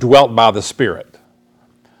indwelt by the Spirit.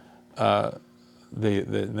 The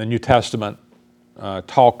New Testament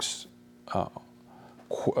talks a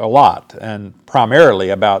lot and primarily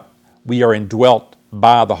about we are indwelt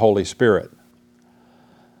by the Holy Spirit.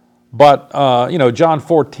 But, John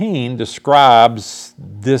 14 describes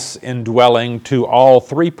this indwelling to all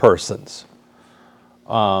three persons.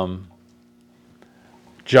 John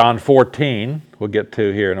 14, we'll get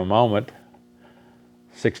to here in a moment,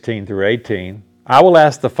 16 through 18. I will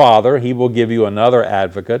ask the Father, He will give you another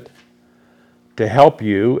advocate to help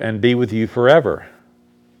you and be with you forever.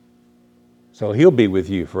 So He'll be with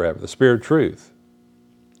you forever, the Spirit of truth.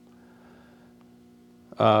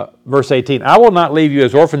 Verse 18, I will not leave you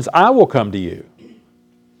as orphans, I will come to you.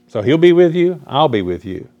 So He'll be with you, I'll be with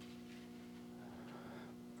you.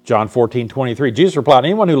 John 14:23, Jesus replied,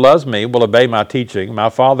 anyone who loves me will obey my teaching. My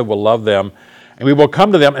Father will love them, and we will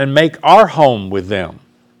come to them and make our home with them.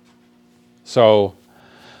 So,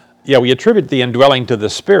 we attribute the indwelling to the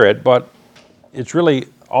Spirit, but it's really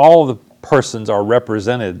all the persons are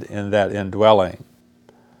represented in that indwelling.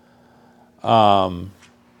 So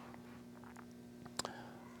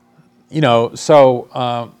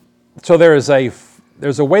there's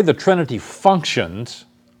a way the Trinity functions.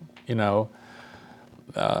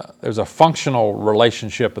 There's a functional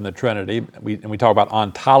relationship in the Trinity. We talk about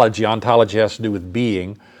ontology. Ontology has to do with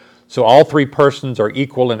being. So all three persons are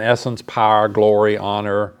equal in essence, power, glory,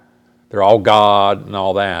 honor. They're all God and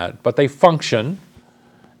all that. But they function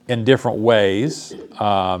in different ways.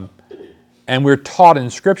 And we're taught in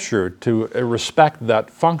Scripture to respect that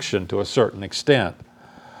function to a certain extent.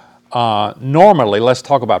 Normally, let's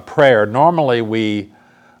talk about prayer. Normally we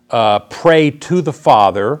pray to the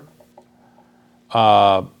Father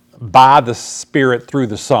by the Spirit through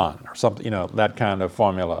the Son, or something, that kind of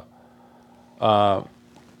formula.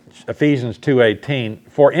 Ephesians 2:18,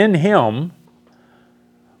 for in Him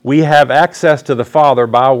we have access to the Father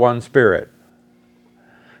by one Spirit.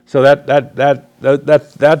 So that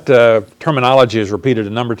terminology is repeated a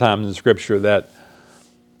number of times in Scripture, that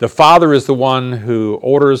the Father is the one who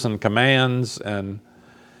orders and commands, and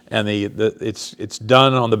it's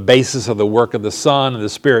done on the basis of the work of the Son, and the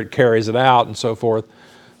Spirit carries it out, and so forth.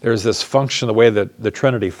 There's this function, the way that the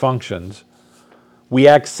Trinity functions. We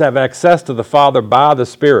have access to the Father by the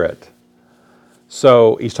Spirit.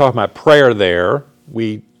 So he's talking about prayer there.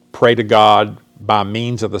 We pray to God by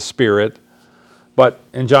means of the Spirit. But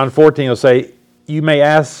in John 14, he'll say, you may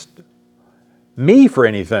ask me for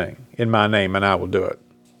anything in my name, and I will do it.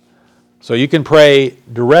 So you can pray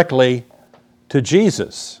directly to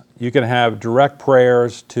Jesus. You can have direct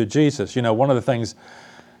prayers to Jesus. One of the things,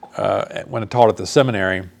 when I taught at the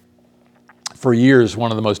seminary, for years,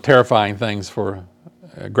 one of the most terrifying things for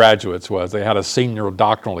graduates was they had a senior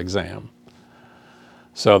doctoral exam.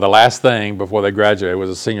 So the last thing before they graduated was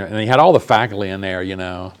a senior, and they had all the faculty in there,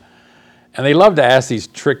 and they loved to ask these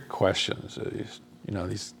trick questions,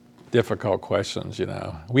 these difficult questions,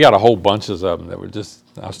 We had a whole bunches of them that were just,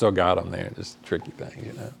 I still got them there, just tricky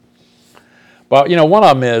things, But, one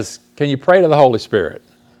of them is, can you pray to the Holy Spirit?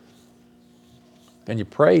 Can you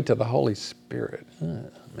pray to the Holy Spirit? Oh,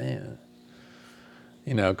 man.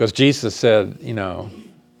 Because Jesus said,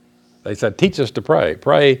 they said, teach us to pray.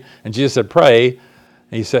 Pray. And Jesus said, pray.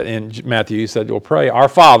 And he said, in Matthew, he said, well, pray, our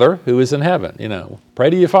Father who is in heaven, Pray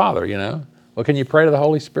to your Father, Well, can you pray to the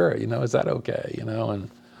Holy Spirit? Is that okay? And,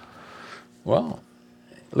 well,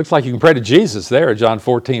 it looks like you can pray to Jesus there, John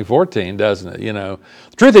 14:14, doesn't it? The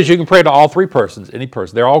truth is you can pray to all three persons, any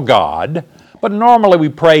person. They're all God. But normally we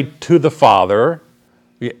pray to the Father.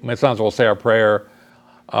 Sometimes we'll say our prayer,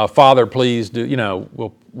 Father, please do,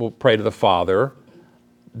 we'll pray to the Father.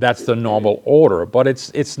 That's the normal order. But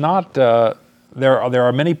it's not, there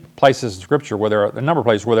are many places in Scripture where there are a number of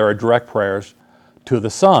places where there are direct prayers to the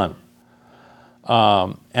Son.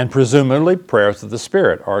 And presumably prayers to the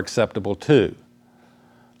Spirit are acceptable too.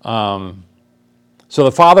 So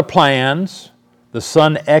the Father plans, the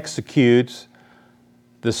Son executes,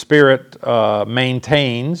 the Spirit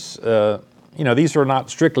maintains. These are not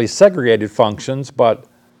strictly segregated functions, but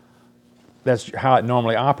that's how it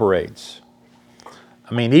normally operates.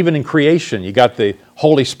 I mean, even in creation, you got the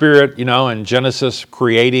Holy Spirit, in Genesis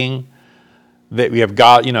creating. That we have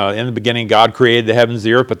God, in the beginning God created the heavens,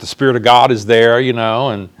 the earth, but the Spirit of God is there,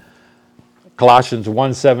 and Colossians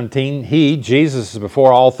 1:17, Jesus, is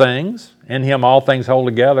before all things. In Him all things hold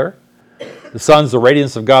together. The Son's the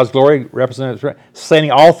radiance of God's glory,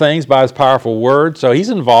 sustaining all things by His powerful word. So He's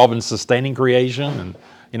involved in sustaining creation.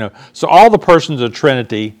 And, so all the persons of the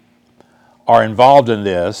Trinity are involved in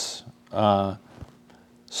this.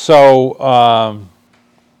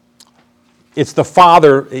 It's the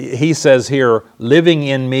Father, he says here, living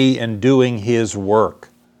in me and doing His work.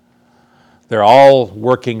 They're all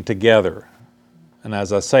working together. And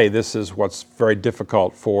as I say, this is what's very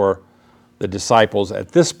difficult for the disciples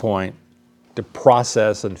at this point to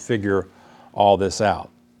process and figure all this out.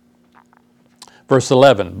 Verse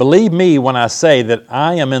 11, believe me when I say that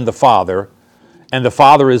I am in the Father, and the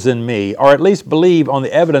Father is in me, or at least believe on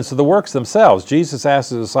the evidence of the works themselves. Jesus asked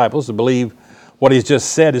his disciples to believe what he's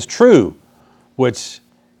just said is true, which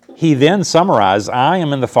he then summarized, I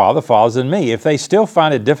am in the Father, the Father is in me. If they still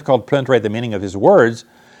find it difficult to penetrate the meaning of his words,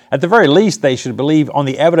 at the very least they should believe on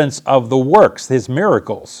the evidence of the works, his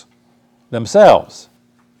miracles themselves.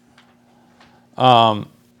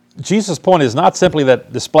 Jesus' point is not simply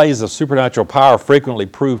that displays of supernatural power frequently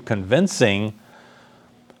prove convincing,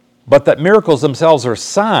 but that miracles themselves are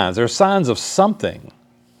signs. They're signs of something.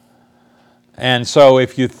 And so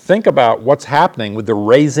if you think about what's happening with the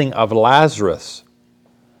raising of Lazarus,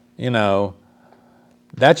 that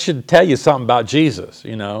should tell you something about Jesus,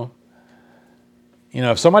 if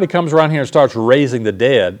somebody comes around here and starts raising the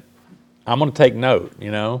dead, I'm going to take note,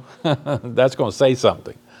 That's going to say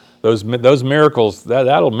something. Those miracles,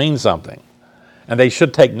 that'll mean something. And they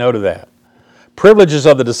should take note of that. Privileges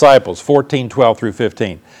of the disciples, 14:12 through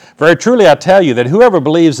 15. Very truly I tell you that whoever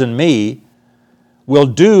believes in me will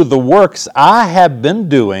do the works I have been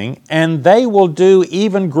doing, and they will do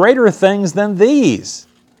even greater things than these,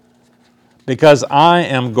 because I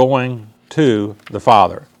am going to the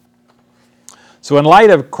Father. So in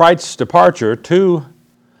light of Christ's departure, two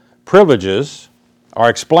privileges are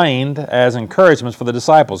explained as encouragements for the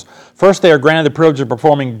disciples. First, they are granted the privilege of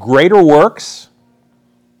performing greater works,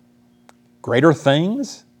 greater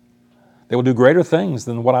things. They will do greater things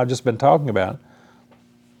than what I've just been talking about.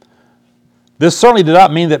 This certainly did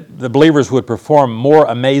not mean that the believers would perform more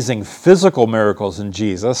amazing physical miracles than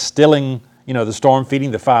Jesus, stilling, the storm,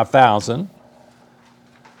 feeding the 5,000.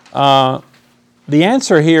 The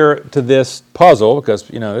answer here to this puzzle, because,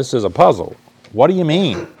 this is a puzzle. What do you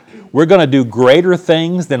mean? We're going to do greater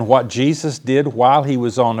things than what Jesus did while he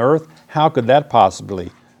was on earth? How could that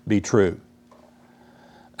possibly be true?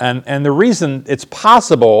 And the reason it's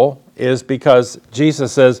possible is because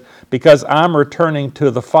Jesus says, because I'm returning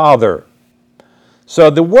to the Father. So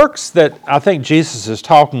the works that I think Jesus is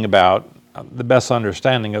talking about, the best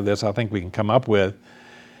understanding of this I think we can come up with,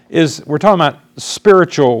 is we're talking about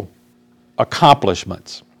spiritual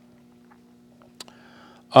accomplishments.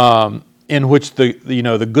 In which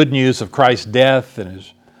the good news of Christ's death and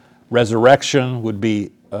his resurrection would be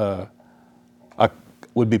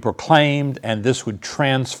proclaimed, and this would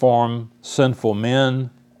transform sinful men.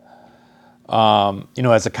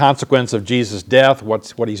 As a consequence of Jesus' death,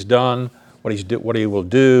 what he's done, what he will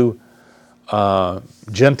do,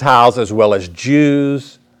 Gentiles as well as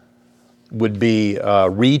Jews would be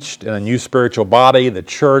reached in a new spiritual body, the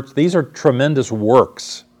church. These are tremendous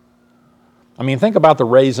works. Think about the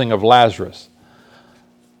raising of Lazarus.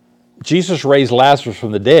 Jesus raised Lazarus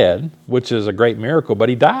from the dead, which is a great miracle, but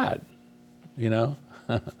he died,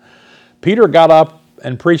 Peter got up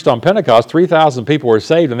and preached on Pentecost. 3,000 people were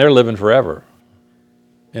saved, and they're living forever.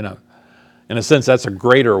 In a sense, that's a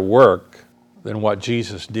greater work than what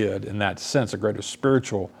Jesus did. In that sense, a greater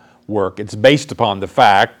spiritual work. It's based upon the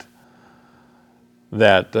fact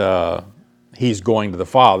that he's going to the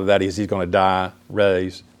Father. That is, he's going to die,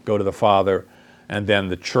 raise, go to the Father, and then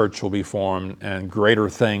the church will be formed and greater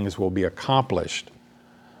things will be accomplished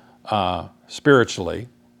spiritually.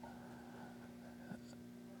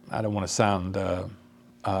 I don't want to sound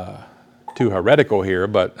too heretical here,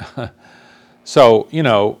 but so,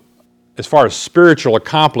 as far as spiritual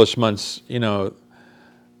accomplishments,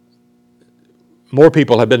 more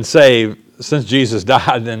people have been saved since Jesus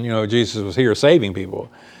died than, Jesus was here saving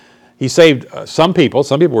people. He saved some people.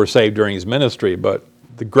 Some people were saved during his ministry, but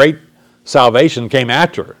the great salvation came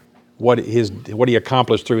after what he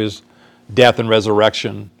accomplished through his death and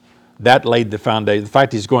resurrection. That laid the foundation. The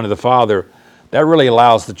fact he's going to the Father, that really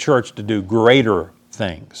allows the church to do greater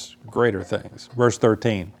things. Greater things. Verse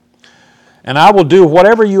 13. And I will do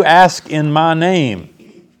whatever you ask in my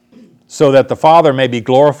name, so that the Father may be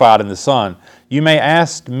glorified in the Son. You may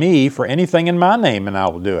ask me for anything in my name, and I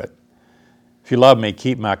will do it. If you love me,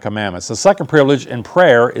 keep my commandments. The second privilege in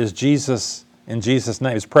prayer is in Jesus'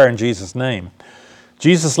 name. It's prayer in Jesus' name.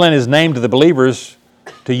 Jesus lent his name to the believers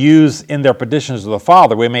to use in their petitions to the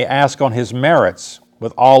Father. We may ask on his merits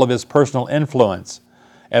with all of his personal influence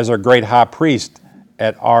as our great high priest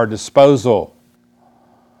at our disposal.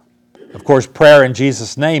 Of course, prayer in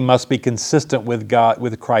Jesus' name must be consistent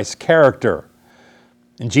with Christ's character.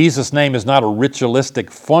 And Jesus' name is not a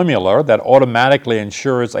ritualistic formula that automatically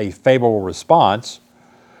ensures a favorable response.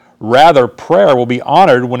 Rather, prayer will be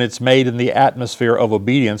honored when it's made in the atmosphere of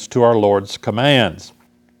obedience to our Lord's commands.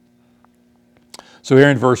 So here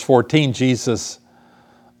in verse 14, Jesus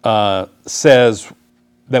says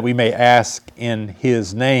that we may ask in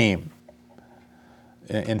his name.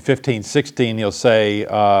 in 15:16, he'll say,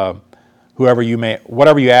 whatever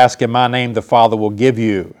you ask in my name, the Father will give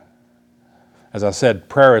you. As I said,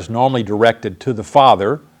 prayer is normally directed to the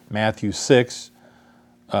Father. Matthew 6,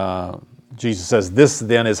 Jesus says, this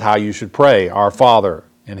then is how you should pray, our Father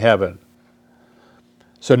in heaven.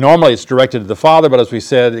 So normally it's directed to the Father, but as we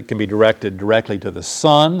said, it can be directed directly to the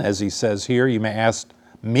Son. As he says here, you may ask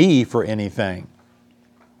me for anything.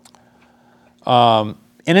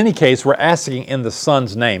 In any case, we're asking in the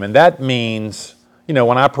Son's name. And that means,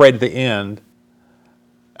 when I prayed at the end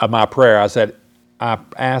of my prayer, I said, I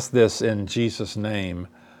ask this in Jesus' name.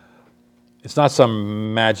 It's not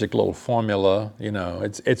some magic little formula,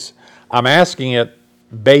 I'm asking it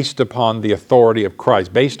based upon the authority of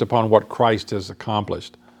Christ, based upon what Christ has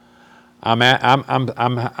accomplished. I'm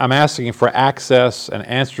asking for access and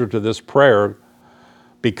answer to this prayer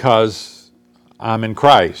because I'm in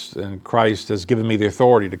Christ, and Christ has given me the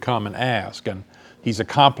authority to come and ask, and He's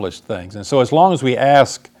accomplished things. And so as long as we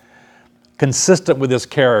ask consistent with His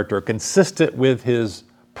character, consistent with His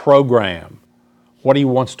program, what He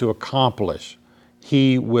wants to accomplish,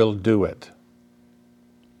 He will do it.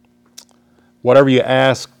 Whatever you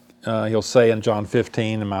ask, He'll say in John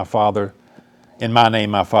 15, in my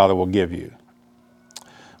name my Father will give you.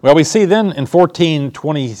 Well, we see then in 16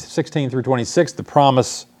 through 26, the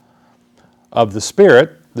promise of the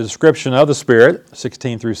Spirit, the description of the Spirit,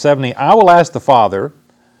 16 through 70. I will ask the Father,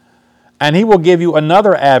 and He will give you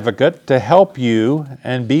another advocate to help you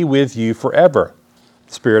and be with you forever,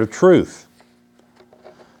 the Spirit of truth.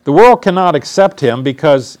 The world cannot accept Him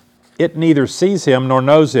because it neither sees Him nor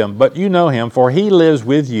knows Him, but you know Him, for He lives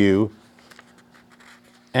with you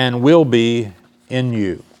and will be in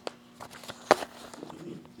you.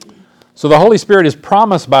 So the Holy Spirit is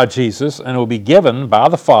promised by Jesus and will be given by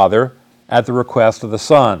the Father at the request of the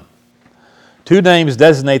Son. Two names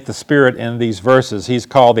designate the Spirit in these verses. He's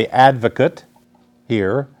called the Advocate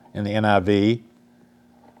here in the NIV,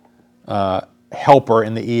 Helper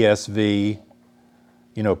in the ESV,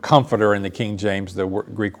 Comforter in the King James, the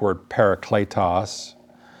Greek word parakletos.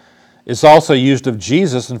 It's also used of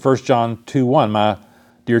Jesus in 1 John 2:1. My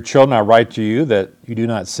dear children, I write to you that you do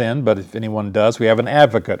not sin, but if anyone does, we have an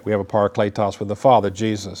advocate. We have a parakletos with the Father,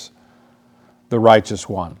 Jesus, the righteous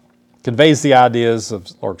one. Conveys the ideas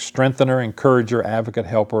of strengthener, encourager, advocate,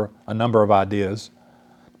 helper, a number of ideas,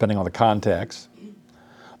 depending on the context.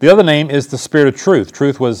 The other name is the Spirit of truth.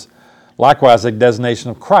 Truth was likewise a designation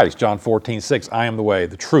of Christ, John 14:6, I am the way,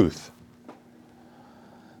 the truth.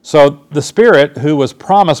 So the Spirit who was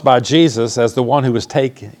promised by Jesus as the one who was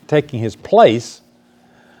taking His place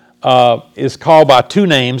is called by two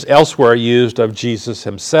names elsewhere used of Jesus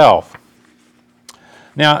Himself.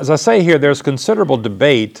 Now, as I say here, there's considerable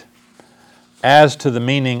debate as to the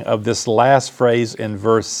meaning of this last phrase in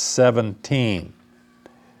verse 17.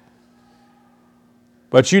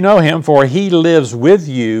 But you know Him, for He lives with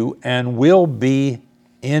you and will be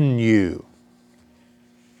in you.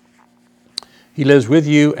 He lives with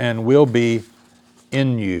you and will be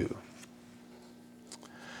in you.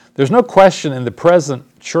 There's no question in the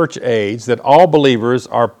present church age that all believers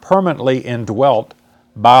are permanently indwelt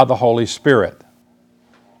by the Holy Spirit.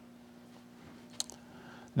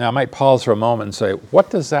 Now, I might pause for a moment and say, what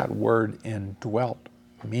does that word indwelt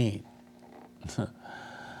mean?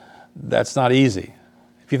 That's not easy.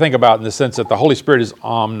 If you think about it in the sense that the Holy Spirit is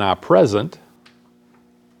omnipresent,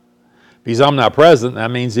 if He's omnipresent, that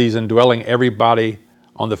means He's indwelling everybody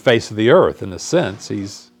on the face of the earth. In a sense,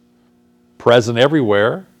 He's present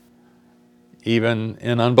everywhere, even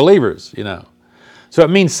in unbelievers, So it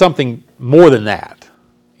means something more than that,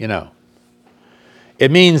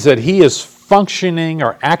 It means that He is functioning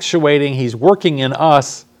or actuating, He's working in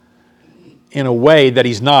us in a way that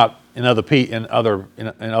He's not in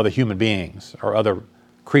other human beings or other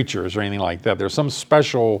creatures or anything like that. There's some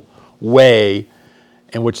special way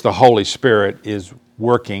in which the Holy Spirit is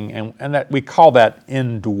working, and that we call that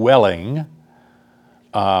indwelling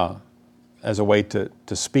as a way to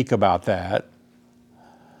speak about that.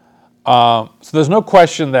 So there's no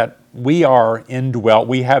question that we are indwelt.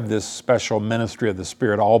 We have this special ministry of the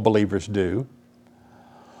Spirit. All believers do.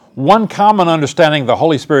 One common understanding of the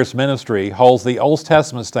Holy Spirit's ministry holds the Old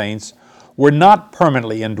Testament saints were not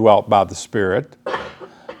permanently indwelt by the Spirit,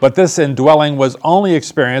 but this indwelling was only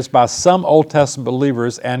experienced by some Old Testament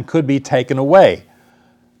believers and could be taken away.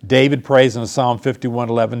 David prays in Psalm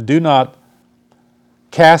 51:11, do not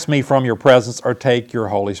cast me from your presence or take your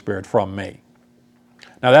Holy Spirit from me.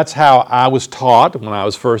 Now that's how I was taught when I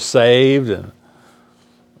was first saved, and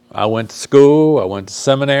I went to school, I went to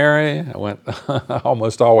seminary, I went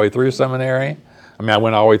almost all the way through seminary. I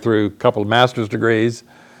went all the way through a couple of master's degrees.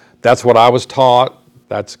 That's what I was taught.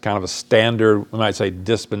 That's kind of a standard, we might say,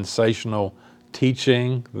 dispensational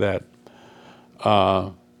teaching that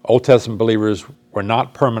Old Testament believers were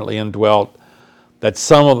not permanently indwelt, that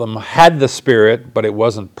some of them had the Spirit, but it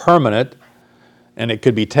wasn't permanent, and it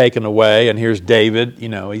could be taken away. And here's David,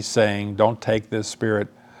 he's saying, don't take this Spirit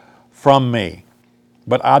from me.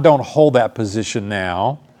 But I don't hold that position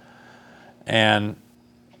now, and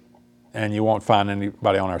you won't find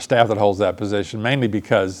anybody on our staff that holds that position, mainly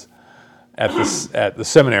because at the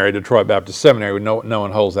seminary, Detroit Baptist Seminary, no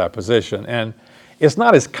one holds that position. And it's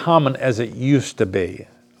not as common as it used to be.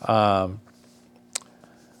 As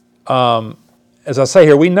I say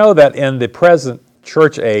here, we know that in the present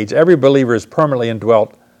church age, every believer is permanently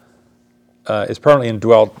indwelt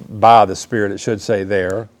by the Spirit, it should say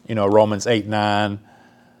there. Romans 8:9.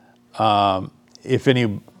 If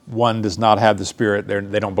anyone does not have the Spirit,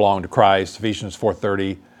 they don't belong to Christ. Ephesians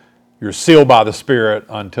 4:30. You're sealed by the Spirit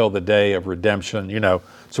until the day of redemption,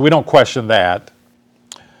 So we don't question that.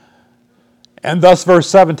 And thus verse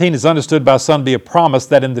 17 is understood by some to be a promise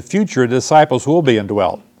that in the future disciples will be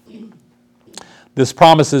indwelt. This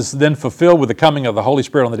promise is then fulfilled with the coming of the Holy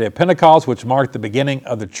Spirit on the day of Pentecost, which marked the beginning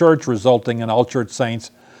of the church, resulting in all church saints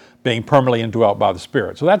being permanently indwelt by the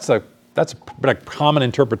Spirit. So that's a common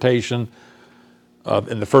interpretation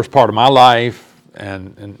in the first part of my life,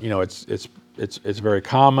 and it's very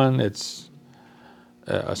common.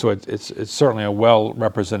 So it's certainly a well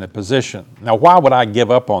represented position. Now, why would I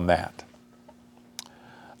give up on that?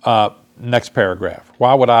 Next paragraph.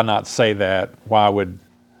 Why would I not say that? Why would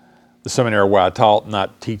the seminary where I taught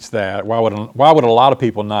not teach that? Why would a lot of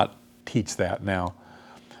people not teach that now?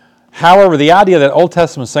 However, the idea that Old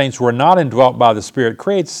Testament saints were not indwelt by the Spirit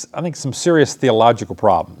creates, I think, some serious theological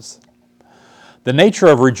problems. The nature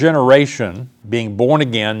of regeneration, being born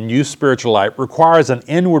again, new spiritual life, requires an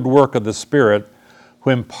inward work of the Spirit who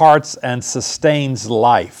imparts and sustains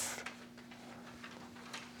life.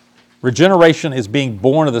 Regeneration is being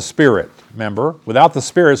born of the Spirit, remember? Without the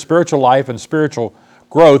Spirit, spiritual life and spiritual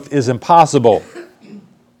growth is impossible.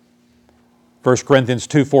 1 Corinthians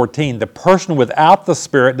 2:14, the person without the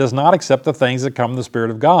Spirit does not accept the things that come from the Spirit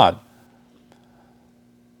of God.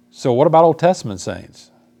 So what about Old Testament saints?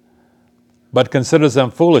 But considers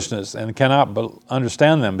them foolishness and cannot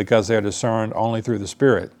understand them because they are discerned only through the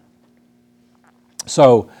Spirit.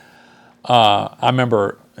 So I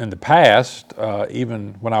remember in the past,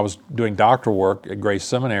 even when I was doing doctoral work at Grace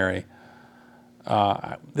Seminary,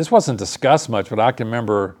 this wasn't discussed much, but I can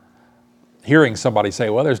remember hearing somebody say,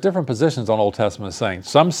 well, there's different positions on Old Testament saints.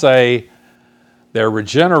 Some say they're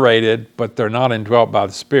regenerated, but they're not indwelt by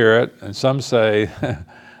the Spirit. And some say,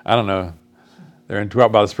 I don't know, they're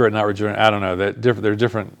indwelt by the Spirit, not regenerated. I don't know. They're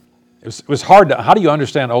different. It was hard to, how do you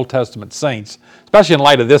understand Old Testament saints, especially in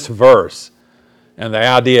light of this verse and the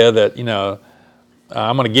idea that,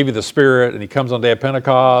 I'm going to give you the Spirit, and He comes on the day of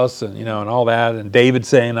Pentecost, and, and all that, and David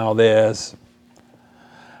saying all this.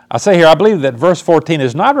 I say here, I believe that verse 14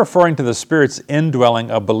 is not referring to the Spirit's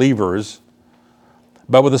indwelling of believers,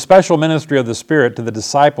 but with a special ministry of the Spirit to the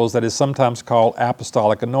disciples that is sometimes called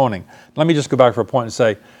apostolic anointing. Let me just go back for a point and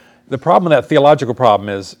say, the problem, that theological problem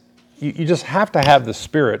is, you just have to have the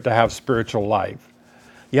Spirit to have spiritual life.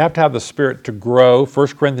 You have to have the Spirit to grow, 1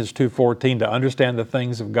 Corinthians 2:14, to understand the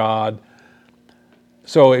things of God.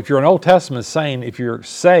 So if you're an Old Testament saint, if you're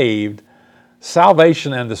saved,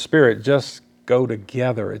 salvation and the Spirit just go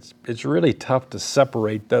together. It's really tough to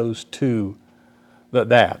separate those two.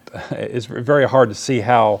 It's very hard to see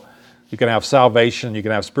how you can have salvation, you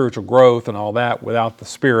can have spiritual growth and all that without the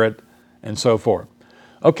Spirit and so forth.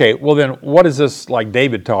 Okay, well then, what is this like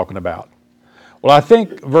David talking about? Well, I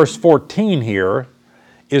think verse 14 here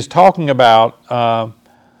is talking about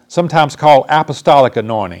sometimes called apostolic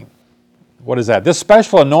anointing. What is that? This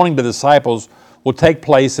special anointing to the disciples will take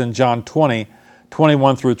place in John 20,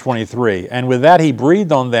 21 through 23. And with that he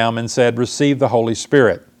breathed on them and said, receive the Holy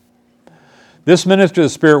Spirit. This ministry of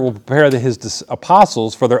the Spirit will prepare His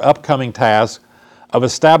apostles for their upcoming task of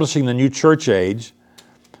establishing the new church age,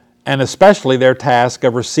 and especially their task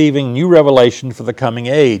of receiving new revelation for the coming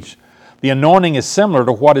age. The anointing is similar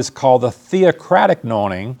to what is called the theocratic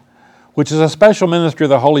anointing, which is a special ministry of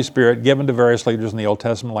the Holy Spirit given to various leaders in the Old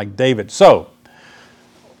Testament like David. So,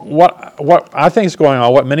 what I think is going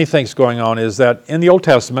on, what many think is going on, is that in the Old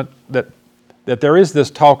Testament that there is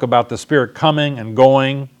this talk about the Spirit coming and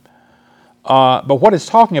going, but what it's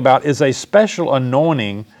talking about is a special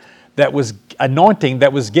anointing that was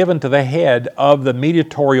given to the head of the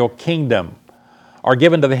mediatorial kingdom, or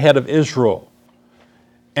given to the head of Israel.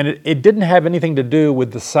 And it didn't have anything to do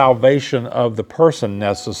with the salvation of the person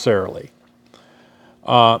necessarily.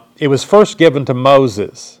 It was first given to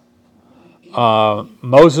Moses.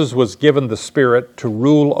 Moses was given the Spirit to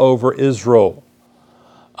rule over Israel.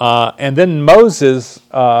 And then Moses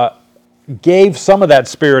gave some of that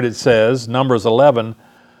Spirit, it says, Numbers 11,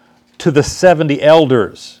 to the 70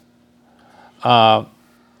 elders.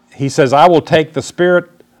 He says, I will take the Spirit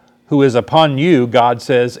who is upon you, God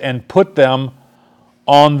says, and put them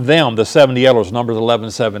on them, the 70 elders, Numbers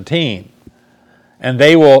 11:17.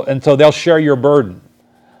 And so they'll share your burden.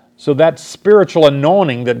 So that spiritual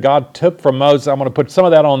anointing that God took from Moses, I'm going to put some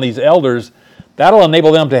of that on these elders. That'll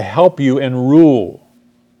enable them to help you and rule.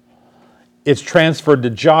 It's transferred to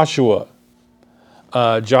Joshua.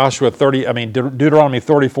 Deuteronomy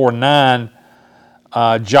 34:9.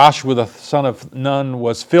 Joshua the son of Nun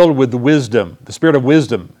was filled with wisdom, the spirit of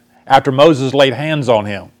wisdom, after Moses laid hands on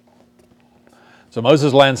him. So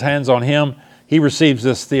Moses lays hands on him. He receives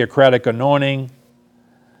this theocratic anointing.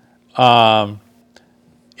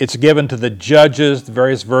 It's given to the judges, the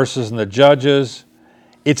various verses in the Judges.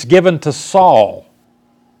 It's given to Saul.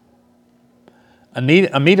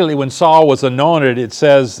 Immediately when Saul was anointed, it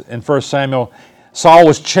says in 1 Samuel, Saul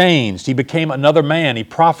was changed. He became another man. He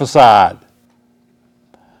prophesied.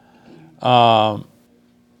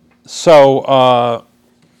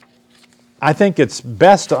 I think it's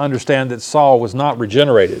best to understand that Saul was not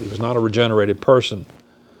regenerated. He was not a regenerated person.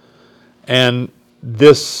 And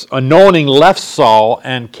this anointing left Saul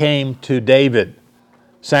and came to David.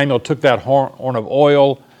 Samuel took that horn of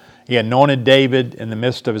oil. He anointed David in the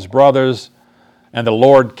midst of his brothers. And the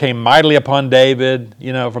Lord came mightily upon David,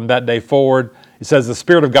 from that day forward. It says the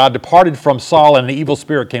Spirit of God departed from Saul and an evil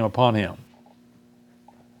spirit came upon him.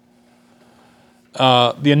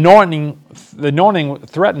 The anointing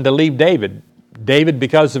threatened to leave David. David,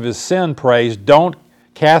 because of his sin, prays, don't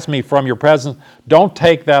cast me from your presence. Don't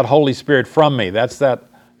take that Holy Spirit from me. That's that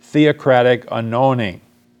theocratic anointing.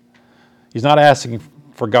 He's not asking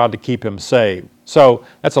for God to keep him saved. So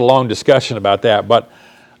that's a long discussion about that. But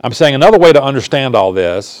I'm saying another way to understand all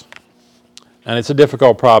this, and it's a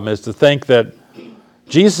difficult problem, is to think that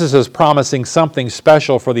Jesus is promising something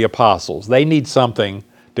special for the apostles. They need something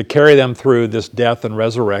to carry them through this death and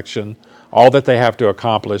resurrection, all that they have to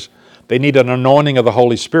accomplish. They need an anointing of the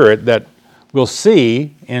Holy Spirit that we'll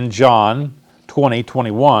see in John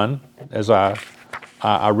 20:21, as I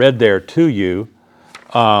read there to you.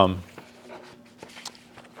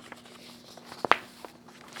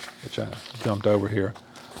 Which I jumped over here.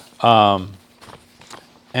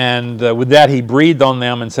 With that, he breathed on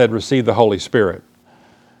them and said, receive the Holy Spirit.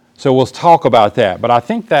 So we'll talk about that. But I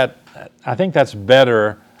think that's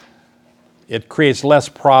better. It creates less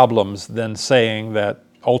problems than saying that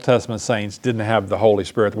Old Testament saints didn't have the Holy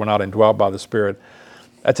Spirit, were not indwelt by the Spirit.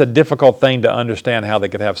 That's a difficult thing to understand, how they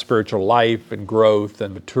could have spiritual life and growth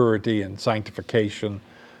and maturity and sanctification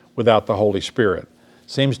without the Holy Spirit.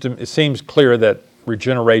 It seems clear that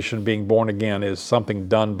regeneration, being born again, is something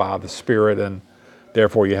done by the Spirit, and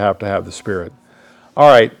therefore you have to have the Spirit. All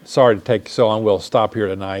right, sorry to take so long. We'll stop here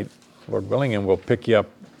tonight, Lord willing, and we'll pick you up.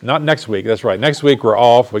 Not next week, that's right. Next week we're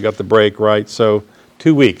off. We got the break, right? So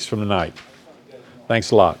 2 weeks from tonight.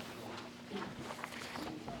 Thanks a lot.